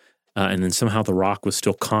rock, and then somehow the rock was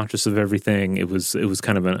still conscious of everything. It was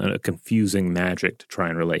kind of a confusing magic to try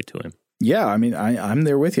and relate to him. Yeah, I mean, I'm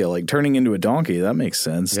there with you. Like turning into a donkey, that makes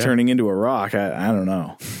sense. Yeah. Turning into a rock, I don't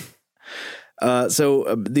know.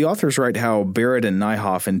 So the authors write how Barrett and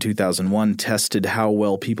Nyhoff in 2001 tested how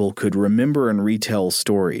well people could remember and retell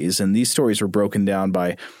stories, and these stories were broken down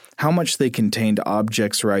by how much they contained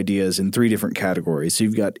objects or ideas in 3 different categories. So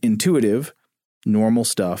you've got intuitive, normal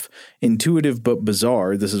stuff, intuitive but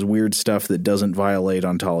bizarre, this is weird stuff that doesn't violate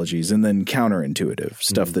ontologies, and then counterintuitive,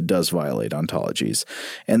 stuff that does violate ontologies.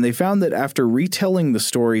 And they found that after retelling the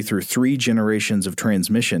story through 3 generations of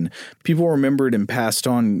transmission, people remembered and passed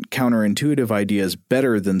on counterintuitive ideas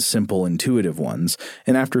better than simple intuitive ones.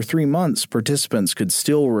 And after 3 months, participants could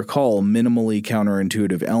still recall minimally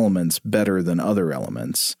counterintuitive elements better than other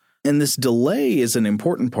elements. And this delay is an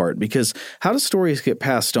important part because how do stories get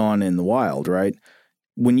passed on in the wild, right?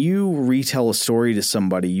 When you retell a story to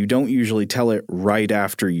somebody, you don't usually tell it right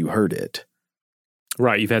after you heard it.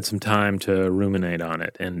 Right. You've had some time to ruminate on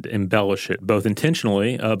it and embellish it, both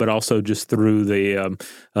intentionally, but also just through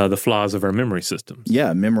the flaws of our memory systems.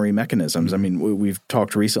 Yeah, memory mechanisms. I mean, we've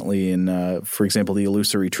talked recently in, for example, the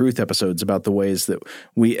Illusory Truth episodes about the ways that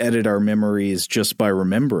we edit our memories just by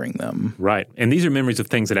remembering them. Right. And these are memories of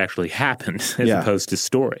things that actually happened as opposed to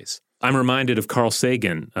stories. I'm reminded of Carl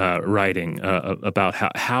Sagan writing about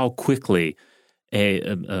how quickly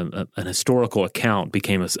an historical account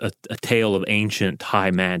became a tale of ancient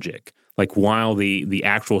high magic, like while the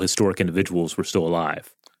actual historic individuals were still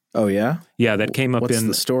alive. Oh, yeah? Yeah, that came up in... What's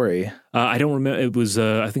the story? I don't remember. It was,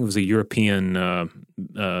 I think it was a European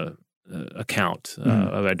account.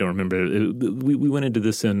 I don't remember. We went into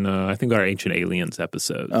this in, I think, our Ancient Aliens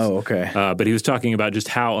episodes. Oh, okay. But he was talking about just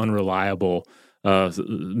how unreliable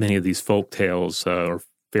many of these folk tales or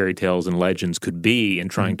fairy tales and legends could be in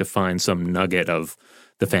trying to find some nugget of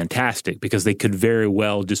the fantastic, because they could very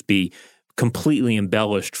well just be completely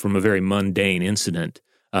embellished from a very mundane incident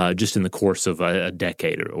just in the course of a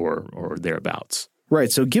decade or thereabouts. Right.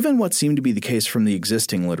 So given what seemed to be the case from the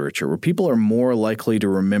existing literature, where people are more likely to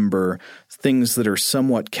remember things that are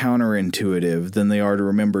somewhat counterintuitive than they are to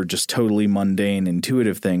remember just totally mundane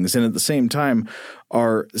intuitive things, and at the same time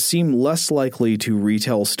seem less likely to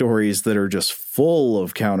retell stories that are just full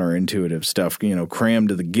of counterintuitive stuff, crammed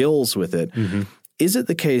to the gills with it. Mm-hmm. Is it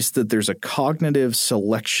the case that there's a cognitive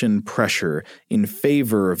selection pressure in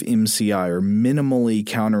favor of MCI or minimally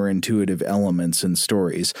counterintuitive elements in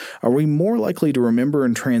stories? Are we more likely to remember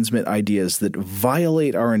and transmit ideas that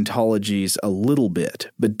violate our ontologies a little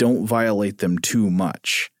bit, but don't violate them too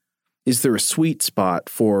much? Is there a sweet spot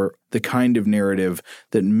for the kind of narrative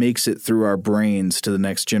that makes it through our brains to the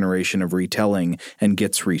next generation of retelling and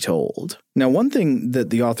gets retold. Now, one thing that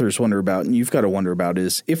the authors wonder about, and you've got to wonder about,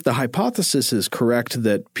 is if the hypothesis is correct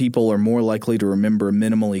that people are more likely to remember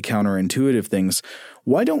minimally counterintuitive things,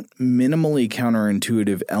 why don't minimally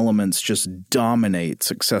counterintuitive elements just dominate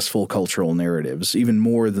successful cultural narratives even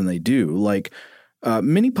more than they do? Like,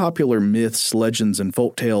 many popular myths, legends, and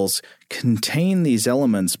folktales contain these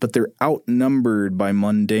elements, but they're outnumbered by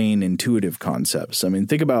mundane intuitive concepts. I mean,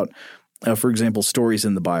 think about, for example, stories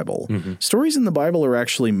in the Bible. Mm-hmm. Stories in the Bible are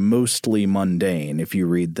actually mostly mundane if you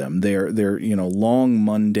read them. They're long,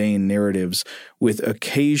 mundane narratives with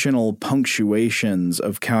occasional punctuations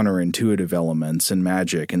of counterintuitive elements and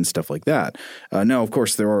magic and stuff like that. Now, of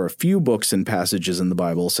course, there are a few books and passages in the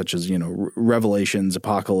Bible, such as, Revelations,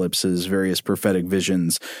 Apocalypses, various prophetic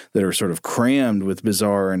visions that are sort of crammed with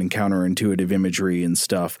bizarre and counterintuitive imagery and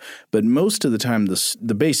stuff. But most of the time,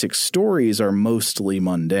 the basic stories are mostly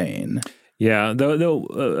mundane. Yeah,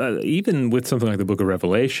 though even with something like the Book of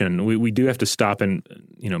Revelation, we do have to stop and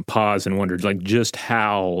pause and wonder just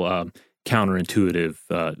how counterintuitive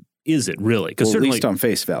is it really? Well, at least on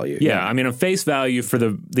face value. Yeah, I mean, on face value for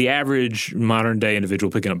the average modern day individual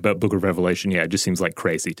picking up Book of Revelation, it just seems like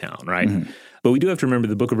crazy town, right? Mm-hmm. But we do have to remember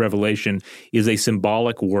the Book of Revelation is a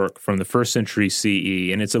symbolic work from the 1st century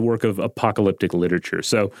CE, and it's a work of apocalyptic literature.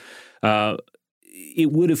 So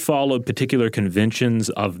it would have followed particular conventions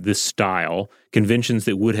of this style, conventions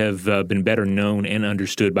that would have been better known and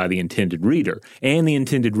understood by the intended reader. And the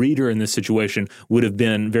intended reader in this situation would have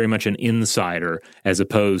been very much an insider as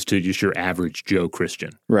opposed to just your average Joe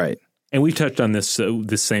Christian. Right. And we've touched on this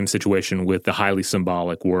same situation with the highly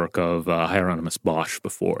symbolic work of Hieronymus Bosch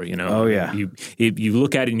before. Oh, yeah. You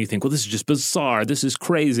look at it and you think, well, this is just bizarre. This is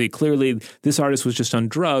crazy. Clearly, this artist was just on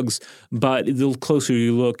drugs. But the closer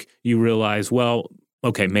you look, you realize, well,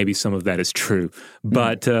 okay, maybe some of that is true.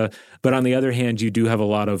 But on the other hand, you do have a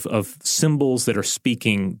lot of symbols that are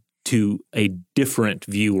speaking to a different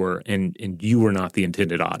viewer, and you are not the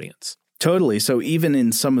intended audience. Totally. So even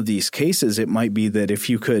in some of these cases, it might be that if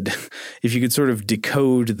you could sort of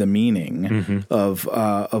decode the meaning mm-hmm. of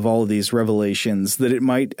all of these revelations, that it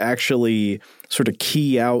might actually sort of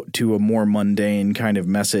key out to a more mundane kind of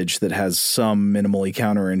message that has some minimally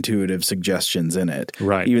counterintuitive suggestions in it.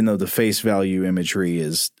 Right. Even though the face value imagery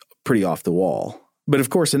is pretty off the wall. But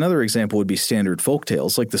of course, another example would be standard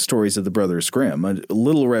folktales like the stories of the Brothers Grimm.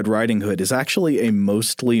 Little Red Riding Hood is actually a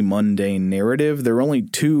mostly mundane narrative. There are only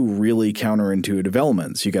two really counterintuitive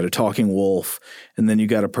elements. You got a talking wolf, and then you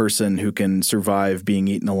got a person who can survive being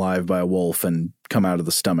eaten alive by a wolf and come out of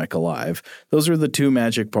the stomach alive. Those are the two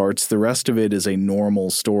magic parts. The rest of it is a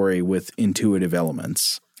normal story with intuitive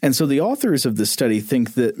elements. And so the authors of this study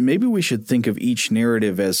think that maybe we should think of each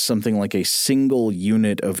narrative as something like a single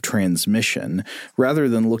unit of transmission, rather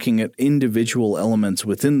than looking at individual elements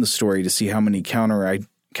within the story to see how many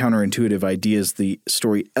counterintuitive ideas the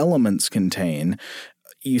story elements contain.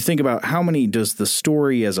 You think about how many does the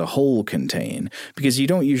story as a whole contain, because you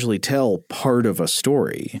don't usually tell part of a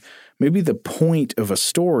story. Maybe the point of a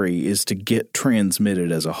story is to get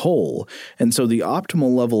transmitted as a whole, and so the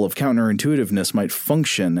optimal level of counterintuitiveness might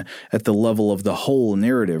function at the level of the whole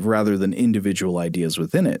narrative rather than individual ideas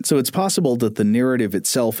within it. So it's possible that the narrative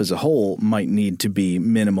itself as a whole might need to be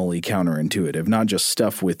minimally counterintuitive, not just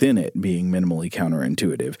stuff within it being minimally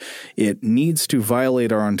counterintuitive. It needs to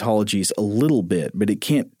violate our ontologies a little bit, but it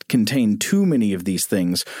can't contain too many of these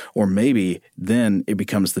things, or maybe then it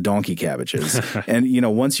becomes the donkey cabbages. And,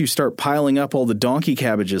 once you start piling up all the donkey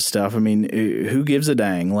cabbages stuff, I mean, who gives a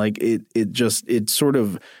dang? Like it sort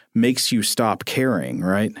of makes you stop caring,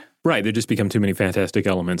 right? Right. There just become too many fantastic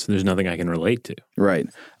elements, and there's nothing I can relate to. Right.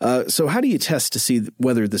 So how do you test to see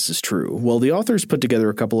whether this is true? Well, the authors put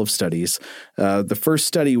together a couple of studies. The first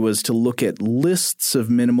study was to look at lists of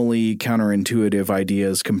minimally counterintuitive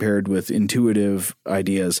ideas compared with intuitive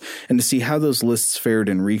ideas, and to see how those lists fared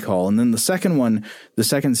in recall. And then the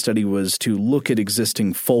second study was to look at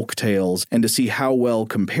existing folk tales and to see how well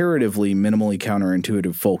comparatively minimally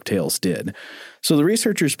counterintuitive folk tales did. So the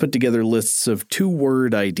researchers put together lists of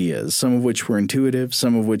 2-word ideas, some of which were intuitive,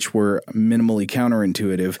 some of which were minimally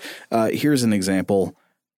counterintuitive. Here's an example.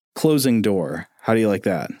 Closing door. How do you like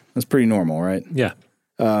that? That's pretty normal, right? Yeah.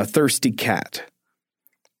 Thirsty cat.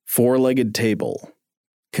 4-legged table.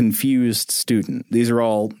 Confused student. These are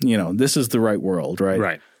all, this is the right world, right?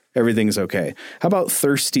 Right. Everything's okay. How about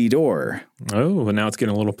thirsty door? Oh, well, now it's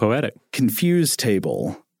getting a little poetic. Confused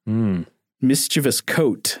table. Mischievous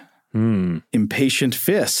coat. Impatient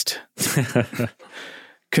fist.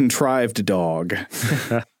 Contrived dog.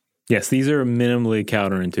 Yes, these are minimally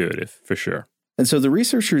counterintuitive for sure. And so the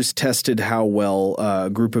researchers tested how well a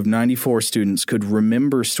group of 94 students could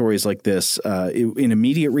remember stories like this in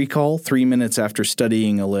immediate recall, 3 minutes after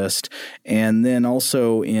studying a list, and then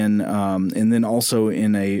also in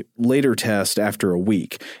a later test after a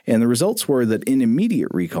week. And the results were that in immediate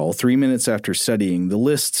recall, 3 minutes after studying, the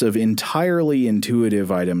lists of entirely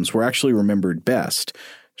intuitive items were actually remembered best.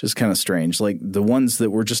 Which is kind of strange. Like the ones that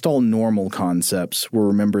were just all normal concepts were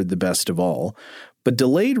remembered the best of all. But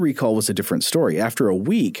delayed recall was a different story. After a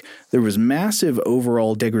week, there was massive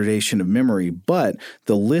overall degradation of memory, but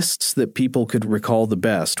the lists that people could recall the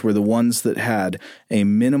best were the ones that had a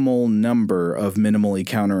minimal number of minimally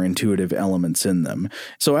counterintuitive elements in them.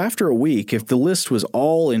 So after a week, if the list was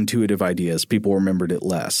all intuitive ideas, people remembered it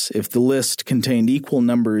less. If the list contained equal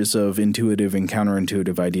numbers of intuitive and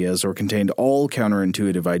counterintuitive ideas or contained all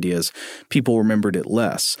counterintuitive ideas, people remembered it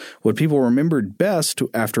less. What people remembered best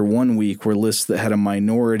after 1 week were lists that had a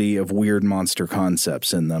minority of weird monster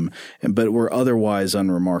concepts in them, but were otherwise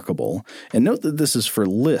unremarkable. And note that this is for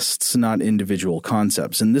lists, not individual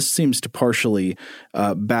concepts. And this seems to partially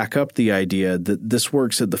back up the idea that this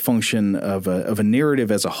works at the function of a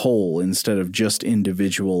narrative as a whole instead of just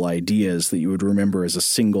individual ideas that you would remember as a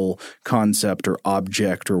single concept or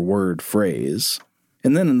object or word phrase.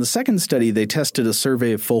 And then in the second study, they tested a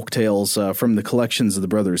survey of folktales from the collections of the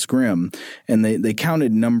Brothers Grimm, and they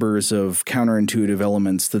counted numbers of counterintuitive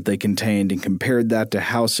elements that they contained and compared that to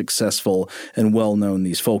how successful and well-known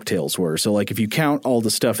these folktales were. So like if you count all the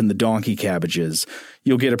stuff in the donkey cabbages,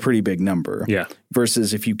 you'll get a pretty big number. Yeah.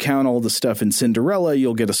 Versus if you count all the stuff in Cinderella,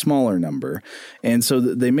 you'll get a smaller number. And so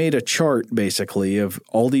they made a chart, basically, of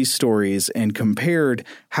all these stories and compared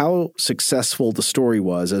how successful the story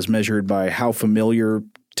was as measured by how familiar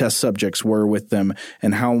test subjects were with them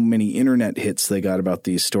and how many internet hits they got about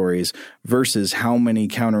these stories versus how many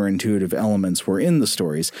counterintuitive elements were in the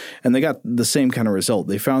stories. And they got the same kind of result.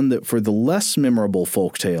 They found that for the less memorable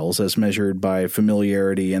folk tales, as measured by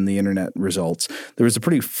familiarity and the internet results, there was a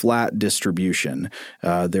pretty flat distribution.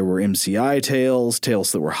 There were MCI tales,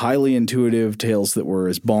 tales that were highly intuitive, tales that were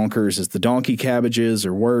as bonkers as the donkey cabbages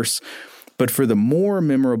or worse. But for the more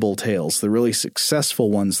memorable tales, the really successful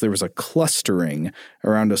ones, there was a clustering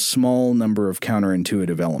around a small number of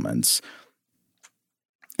counterintuitive elements.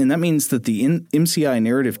 And that means that the MCI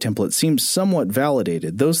narrative template seems somewhat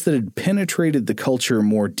validated. Those that had penetrated the culture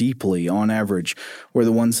more deeply, on average, were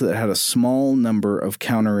the ones that had a small number of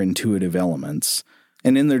counterintuitive elements.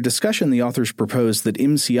 And in their discussion, the authors proposed that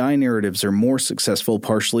MCI narratives are more successful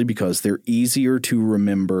partially because they're easier to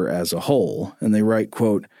remember as a whole. And they write,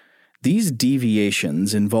 quote, "These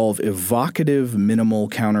deviations involve evocative minimal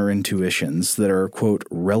counterintuitions that are, quote,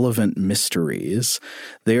 relevant mysteries.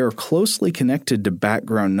 They are closely connected to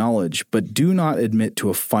background knowledge, but do not admit to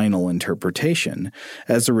a final interpretation.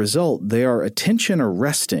 As a result, they are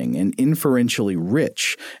attention-arresting and inferentially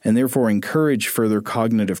rich, and therefore encourage further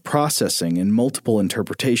cognitive processing and multiple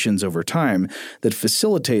interpretations over time that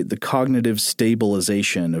facilitate the cognitive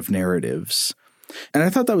stabilization of narratives." And I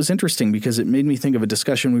thought that was interesting because it made me think of a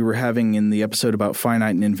discussion we were having in the episode about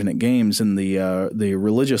finite and infinite games in the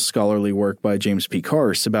religious scholarly work by James P.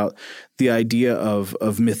 Carse about the idea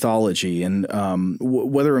of mythology and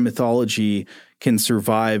whether a mythology can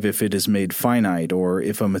survive if it is made finite or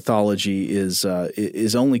if a mythology is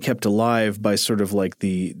only kept alive by sort of like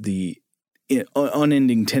the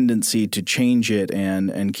unending tendency to change it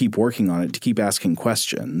and keep working on it, to keep asking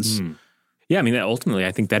questions. Mm. Yeah, I mean, ultimately,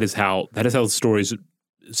 I think that is how stories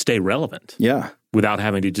stay relevant. Yeah, without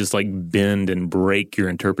having to just like bend and break your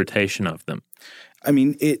interpretation of them. I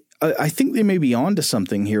mean, I think they may be onto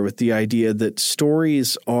something here with the idea that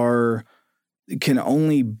stories can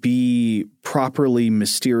only be properly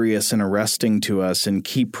mysterious and arresting to us and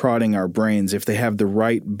keep prodding our brains if they have the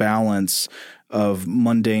right balance of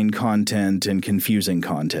mundane content and confusing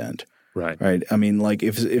content. Right. I mean, like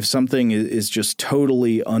if something is just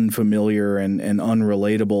totally unfamiliar and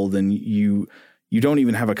unrelatable, then you don't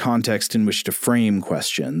even have a context in which to frame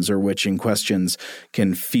questions or which in questions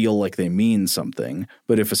can feel like they mean something.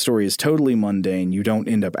 But if a story is totally mundane, you don't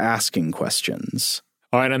end up asking questions.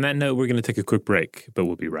 All right. On that note, we're going to take a quick break, but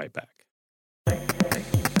we'll be right back.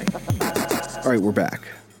 All right, we're back.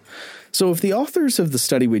 So if the authors of the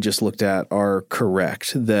study we just looked at are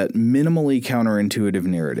correct that minimally counterintuitive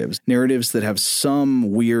narratives that have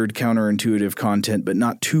some weird counterintuitive content but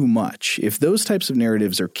not too much, if those types of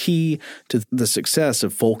narratives are key to the success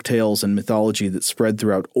of folktales and mythology that spread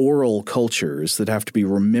throughout oral cultures that have to be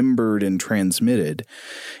remembered and transmitted,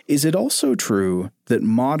 is it also true that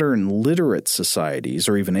modern literate societies,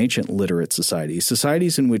 or even ancient literate societies,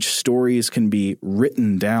 societies in which stories can be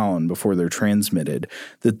written down before they're transmitted,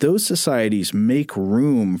 that those societies make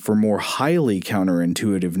room for more highly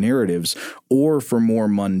counterintuitive narratives or for more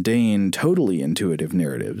mundane, totally intuitive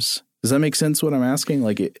narratives. Does that make sense what I'm asking?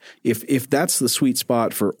 Like, if that's the sweet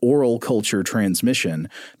spot for oral culture transmission,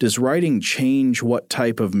 does writing change what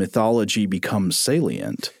type of mythology becomes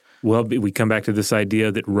salient? Well, we come back to this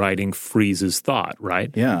idea that writing freezes thought,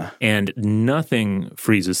 right? Yeah. And nothing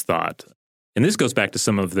freezes thought. And this goes back to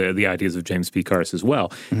some of the ideas of James P. Carse as well.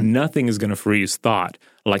 Mm-hmm. Nothing is going to freeze thought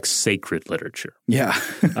like sacred literature. Yeah.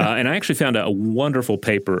 And I actually found a wonderful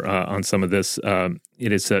paper on some of this.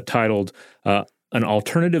 It is titled An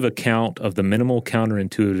Alternative Account of the Minimal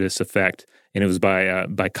Counterintuitivist Effect, and it was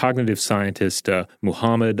by cognitive scientist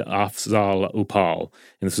Muhammad Afzal Upal,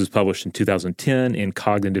 and this was published in 2010 in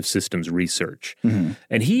Cognitive Systems Research. Mm-hmm.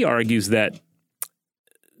 And he argues that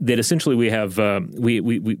essentially we have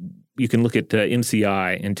you can look at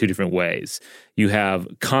MCI in two different ways. You have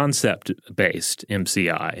concept-based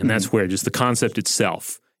MCI, and that's where just the concept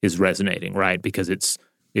itself is resonating, right? Because it's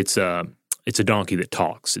a donkey that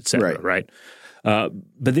talks, et cetera, right? But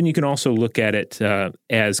then you can also look at it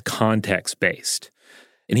as context-based.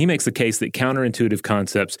 And he makes the case that counterintuitive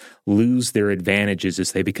concepts lose their advantages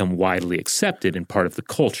as they become widely accepted and part of the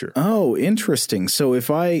culture. Oh, interesting. So if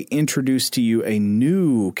I introduce to you a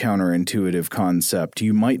new counterintuitive concept,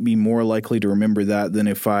 you might be more likely to remember that than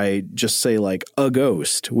if I just say like a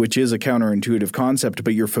ghost, which is a counterintuitive concept,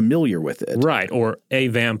 but you're familiar with it. Right, or a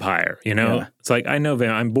vampire, you know? Yeah. It's like, I know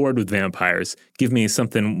I'm bored with vampires. Give me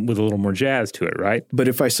something with a little more jazz to it, right? But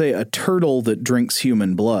if I say a turtle that drinks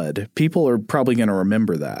human blood, people are probably going to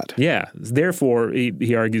remember that. Yeah. Therefore,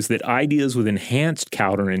 he argues that ideas with enhanced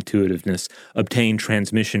counterintuitiveness obtain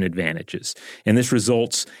transmission advantages. And this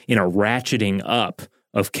results in a ratcheting up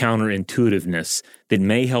of counterintuitiveness that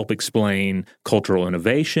may help explain cultural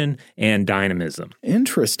innovation and dynamism.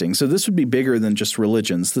 Interesting. So this would be bigger than just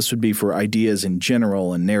religions. This would be for ideas in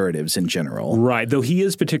general and narratives in general. Right. Though he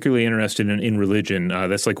is particularly interested in religion.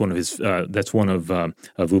 That's like one of his. That's one of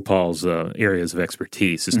Upal's areas of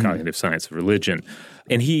expertise is cognitive science of religion.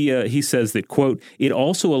 And he says that, quote, it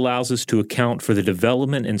also allows us to account for the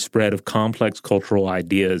development and spread of complex cultural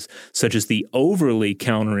ideas, such as the overly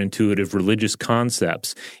counterintuitive religious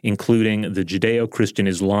concepts, including the Judeo-Christian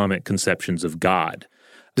Islamic conceptions of God.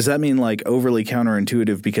 Does that mean like overly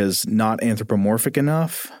counterintuitive because not anthropomorphic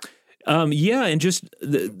enough? Yeah, and just,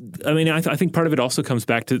 I think part of it also comes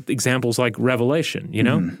back to examples like Revelation, you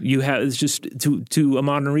know? You have, it's just, to a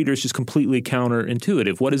modern reader, it's just completely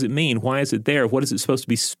counterintuitive. What does it mean? Why is it there? What is it supposed to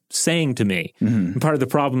be saying to me? And part of the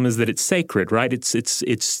problem is that it's sacred, right?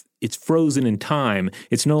 It's frozen in time.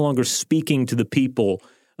 It's no longer speaking to the people,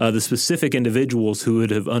 the specific individuals who would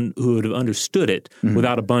have understood it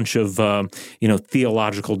without a bunch of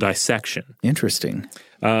theological dissection. Interesting.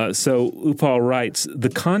 So Upal writes, the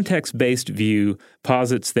context-based view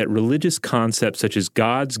posits that religious concepts such as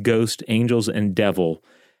gods, ghosts, angels, and devil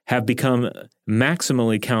have become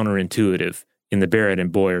maximally counterintuitive in the Barrett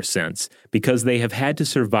and Boyer sense because they have had to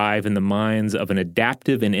survive in the minds of an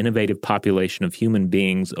adaptive and innovative population of human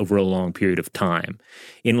beings over a long period of time.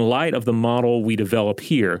 In light of the model we develop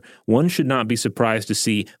here, one should not be surprised to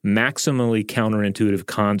see maximally counterintuitive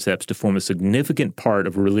concepts to form a significant part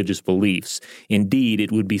of religious beliefs. Indeed,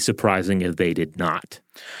 it would be surprising if they did not.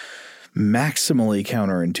 Maximally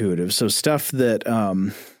counterintuitive. So stuff that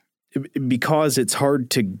because it's hard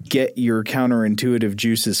to get your counterintuitive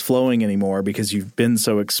juices flowing anymore because you've been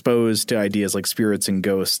so exposed to ideas like spirits and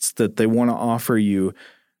ghosts that they want to offer you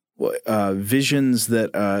visions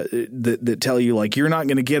that tell you like you're not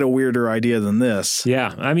going to get a weirder idea than this.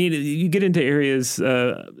 Yeah, I mean, you get into areas,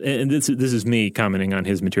 and this is me commenting on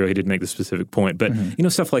his material. He didn't make the specific point, but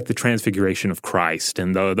stuff like the Transfiguration of Christ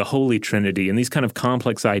and the Holy Trinity and these kind of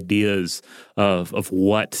complex ideas of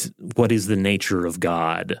what is the nature of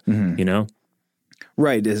God. You know.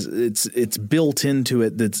 Right, it's built into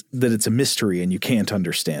it that it's a mystery and you can't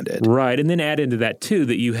understand it. Right, and then add into that too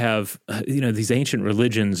that you have these ancient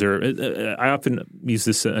religions, or I often use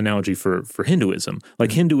this analogy for Hinduism.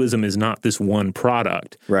 Like Hinduism is not this one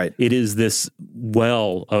product. Right, it is this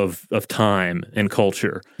well of time and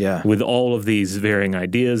culture. Yeah, with all of these varying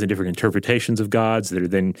ideas and different interpretations of gods that are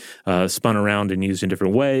then spun around and used in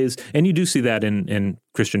different ways. And you do see that in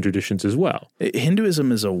Christian traditions as well.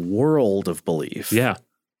 Hinduism is a world of belief. Yeah.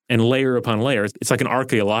 And layer upon layer. It's like an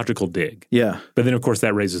archaeological dig. Yeah. But then, of course,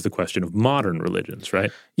 that raises the question of modern religions,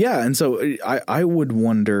 right? Yeah. And so I would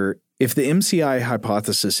wonder if the MCI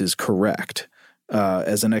hypothesis is correct,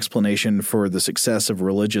 as an explanation for the success of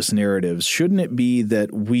religious narratives, shouldn't it be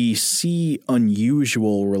that we see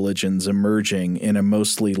unusual religions emerging in a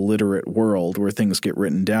mostly literate world where things get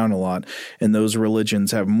written down a lot, and those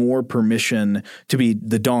religions have more permission to be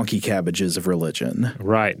the donkey cabbages of religion?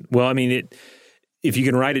 Right. Well, I mean, if you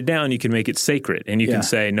can write it down, you can make it sacred, and you can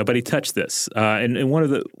say nobody touched this. And one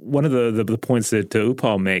of the points that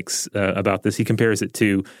Upal makes about this, he compares it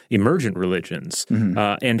to emergent religions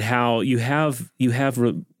and how you have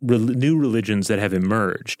new religions that have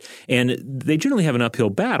emerged, and they generally have an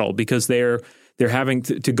uphill battle because they're having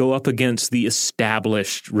to go up against the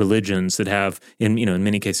established religions that have, in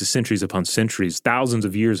many cases, centuries upon centuries, thousands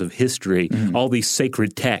of years of history, all these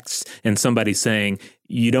sacred texts, and somebody saying,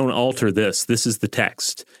 you don't alter this. This is the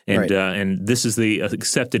text, and this is the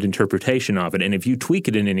accepted interpretation of it. And if you tweak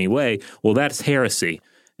it in any way, well, that's heresy,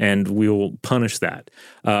 and we will punish that.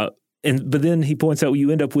 But then he points out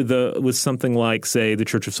you end up with something like, say, the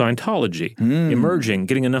Church of Scientology emerging,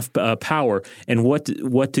 getting enough power, and what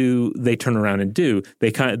do they turn around and do?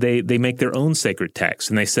 They make their own sacred texts,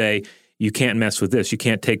 and they say, you can't mess with this. You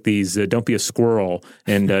can't take these, don't be a squirrel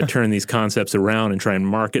and turn these concepts around and try and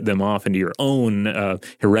market them off into your own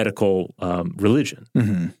heretical religion.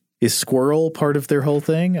 Mm-hmm. Is squirrel part of their whole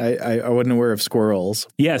thing? I wasn't aware of squirrels.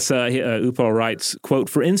 Yes. Upal writes, quote,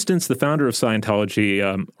 for instance, the founder of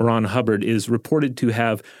Scientology, Ron Hubbard, is reported to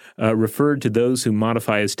have referred to those who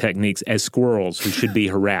modify his techniques as squirrels who should be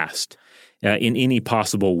harassed in any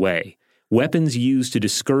possible way. Weapons used to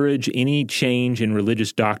discourage any change in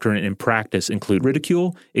religious doctrine and practice include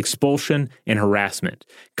ridicule, expulsion, and harassment.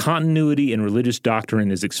 Continuity in religious doctrine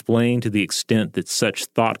is explained to the extent that such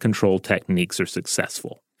thought control techniques are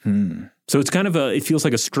successful. So it's kind of it feels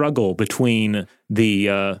like a struggle between the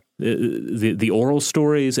oral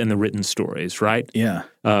stories and the written stories, right? Yeah.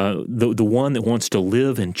 The one that wants to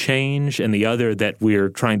live and change, and the other that we're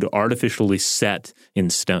trying to artificially set in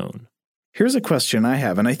stone. Here's a question I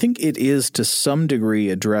have, and I think it is to some degree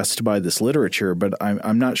addressed by this literature, but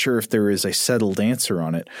I'm not sure if there is a settled answer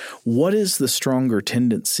on it. What is the stronger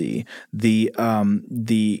tendency, the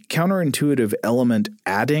counterintuitive element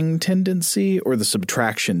adding tendency or the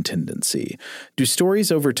subtraction tendency? Do stories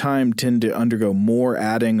over time tend to undergo more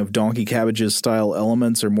adding of donkey cabbages style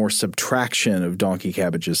elements or more subtraction of donkey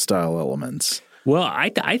cabbages style elements? Well,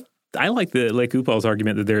 I like Upal's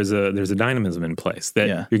argument that there's a dynamism in place,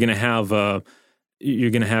 that you're going to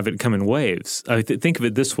have it come in waves. Think of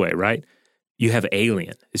it this way, right? You have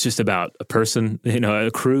Alien. It's just about a person, a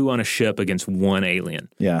crew on a ship against one alien.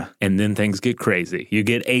 Yeah. And then things get crazy. You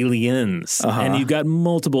get aliens, and you got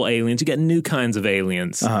multiple aliens. You got new kinds of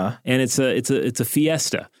aliens, and it's a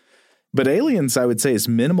fiesta. But Aliens, I would say, is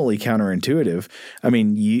minimally counterintuitive. I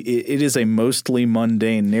mean, it is a mostly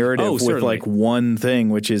mundane narrative with like one thing,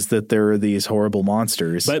 which is that there are these horrible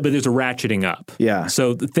monsters. But there's a ratcheting up. Yeah.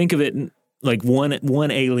 So think of it like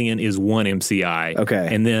one alien is one MCI.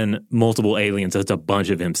 Okay. And then multiple aliens, that's a bunch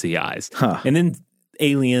of MCIs. Huh. And then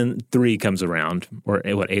Alien 3 comes around, or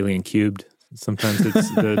Alien Cubed, sometimes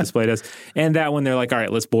it's displayed as. And that one, they're like, all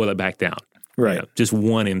right, let's boil it back down. Right. Just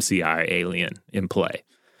one MCI alien in play.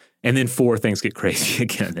 And then 4, things get crazy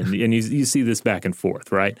again. And you see this back and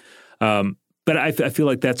forth, right? But I feel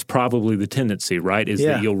like that's probably the tendency, right? Is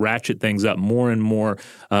that you'll ratchet things up. More and more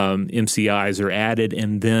MCIs are added,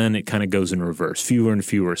 and then it kind of goes in reverse. Fewer and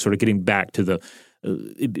fewer, sort of getting back to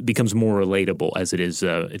it becomes more relatable as it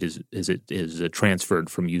is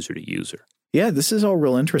transferred from user to user. Yeah, this is all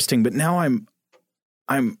real interesting. But now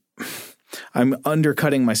I'm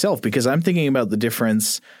undercutting myself because I'm thinking about the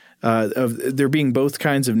difference of there being both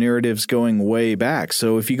kinds of narratives going way back.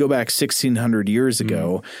 So if you go back 1,600 years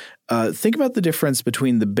ago, think about the difference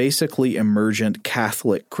between the basically emergent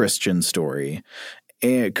Catholic Christian story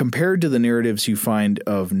compared to the narratives you find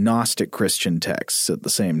of Gnostic Christian texts at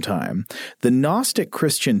the same time. The Gnostic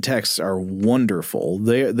Christian texts are wonderful.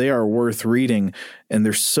 They are worth reading, and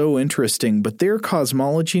they're so interesting, but their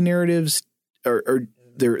cosmology narratives are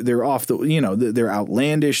they're off they're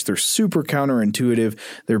outlandish, they're super counterintuitive,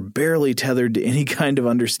 they're barely tethered to any kind of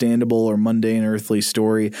understandable or mundane earthly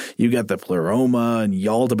story. You got the Pleroma and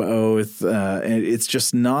Yaldabaoth, and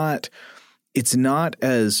it's not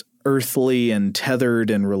as earthly and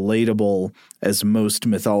tethered and relatable as most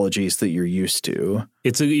mythologies that you're used to.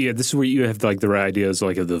 This is where you have like the ideas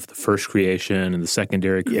like of the first creation and the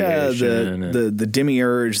secondary creation. Yeah, the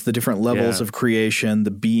demiurge, the different levels of creation,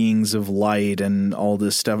 the beings of light and all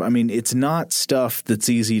this stuff. I mean, it's not stuff that's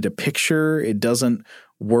easy to picture. It doesn't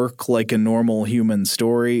work like a normal human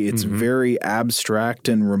story. It's very abstract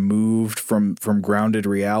and removed from grounded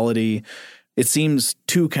reality. It seems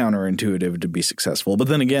too counterintuitive to be successful. But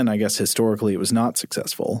then again, I guess historically it was not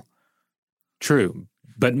successful. True.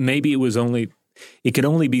 But maybe it could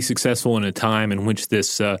only be successful in a time in which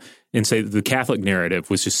this, and say the Catholic narrative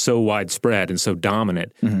was just so widespread and so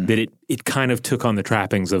dominant that it kind of took on the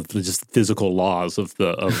trappings of just physical laws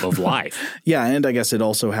of life. Yeah, and I guess it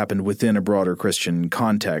also happened within a broader Christian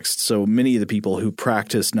context. So many of the people who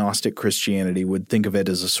practice Gnostic Christianity would think of it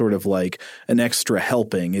as a sort of like an extra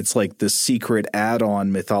helping. It's like this secret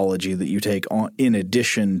add-on mythology that you take on in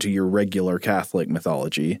addition to your regular Catholic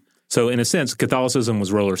mythology. So in a sense, Catholicism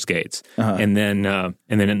was roller skates, and then the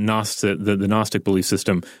Gnostic belief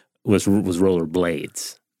system was roller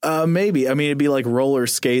blades. Maybe. I mean, it'd be like roller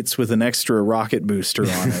skates with an extra rocket booster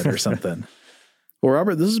on it or something. Well,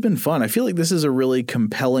 Robert, this has been fun. I feel like this is a really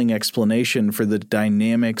compelling explanation for the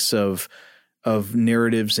dynamics of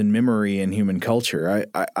narratives and memory in human culture.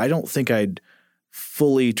 I don't think I'd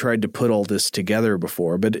fully tried to put all this together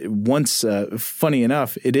before, but once, funny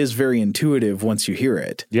enough, it is very intuitive once you hear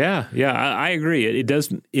it. Yeah, I agree. It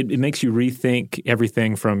does. It makes you rethink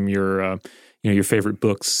everything from your favorite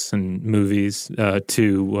books and movies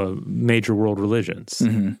to major world religions.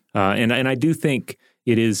 And I do think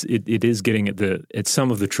it is getting at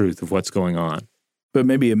some of the truth of what's going on, but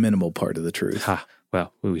maybe a minimal part of the truth.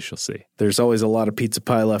 Well, we shall see. There's always a lot of pizza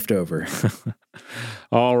pie left over.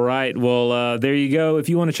 All right. Well, there you go. If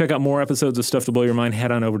you want to check out more episodes of Stuff to Blow Your Mind, head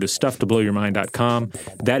on over to stufftoblowyourmind.com.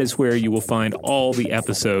 That is where you will find all the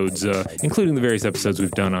episodes, including the various episodes we've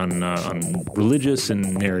done on religious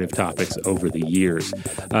and narrative topics over the years.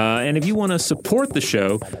 And if you want to support the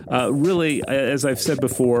show, really, as I've said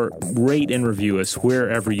before, rate and review us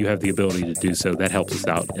wherever you have the ability to do so. That helps us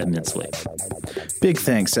out immensely. Big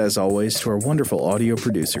thanks, as always, to our wonderful audio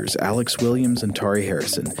producers, Alex Williams and Tari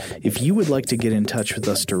Harrison. If you would like to get in touch with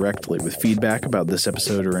us directly with feedback about this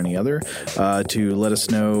episode or any other, to let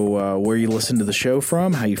us know where you listen to the show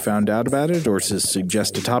from, how you found out about it, or to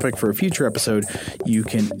suggest a topic for a future episode, you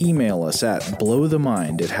can email us at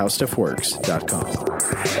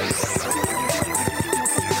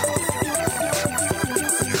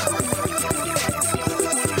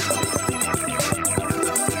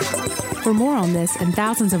For more on this and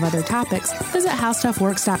thousands of other topics, visit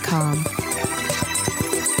howstuffworks.com.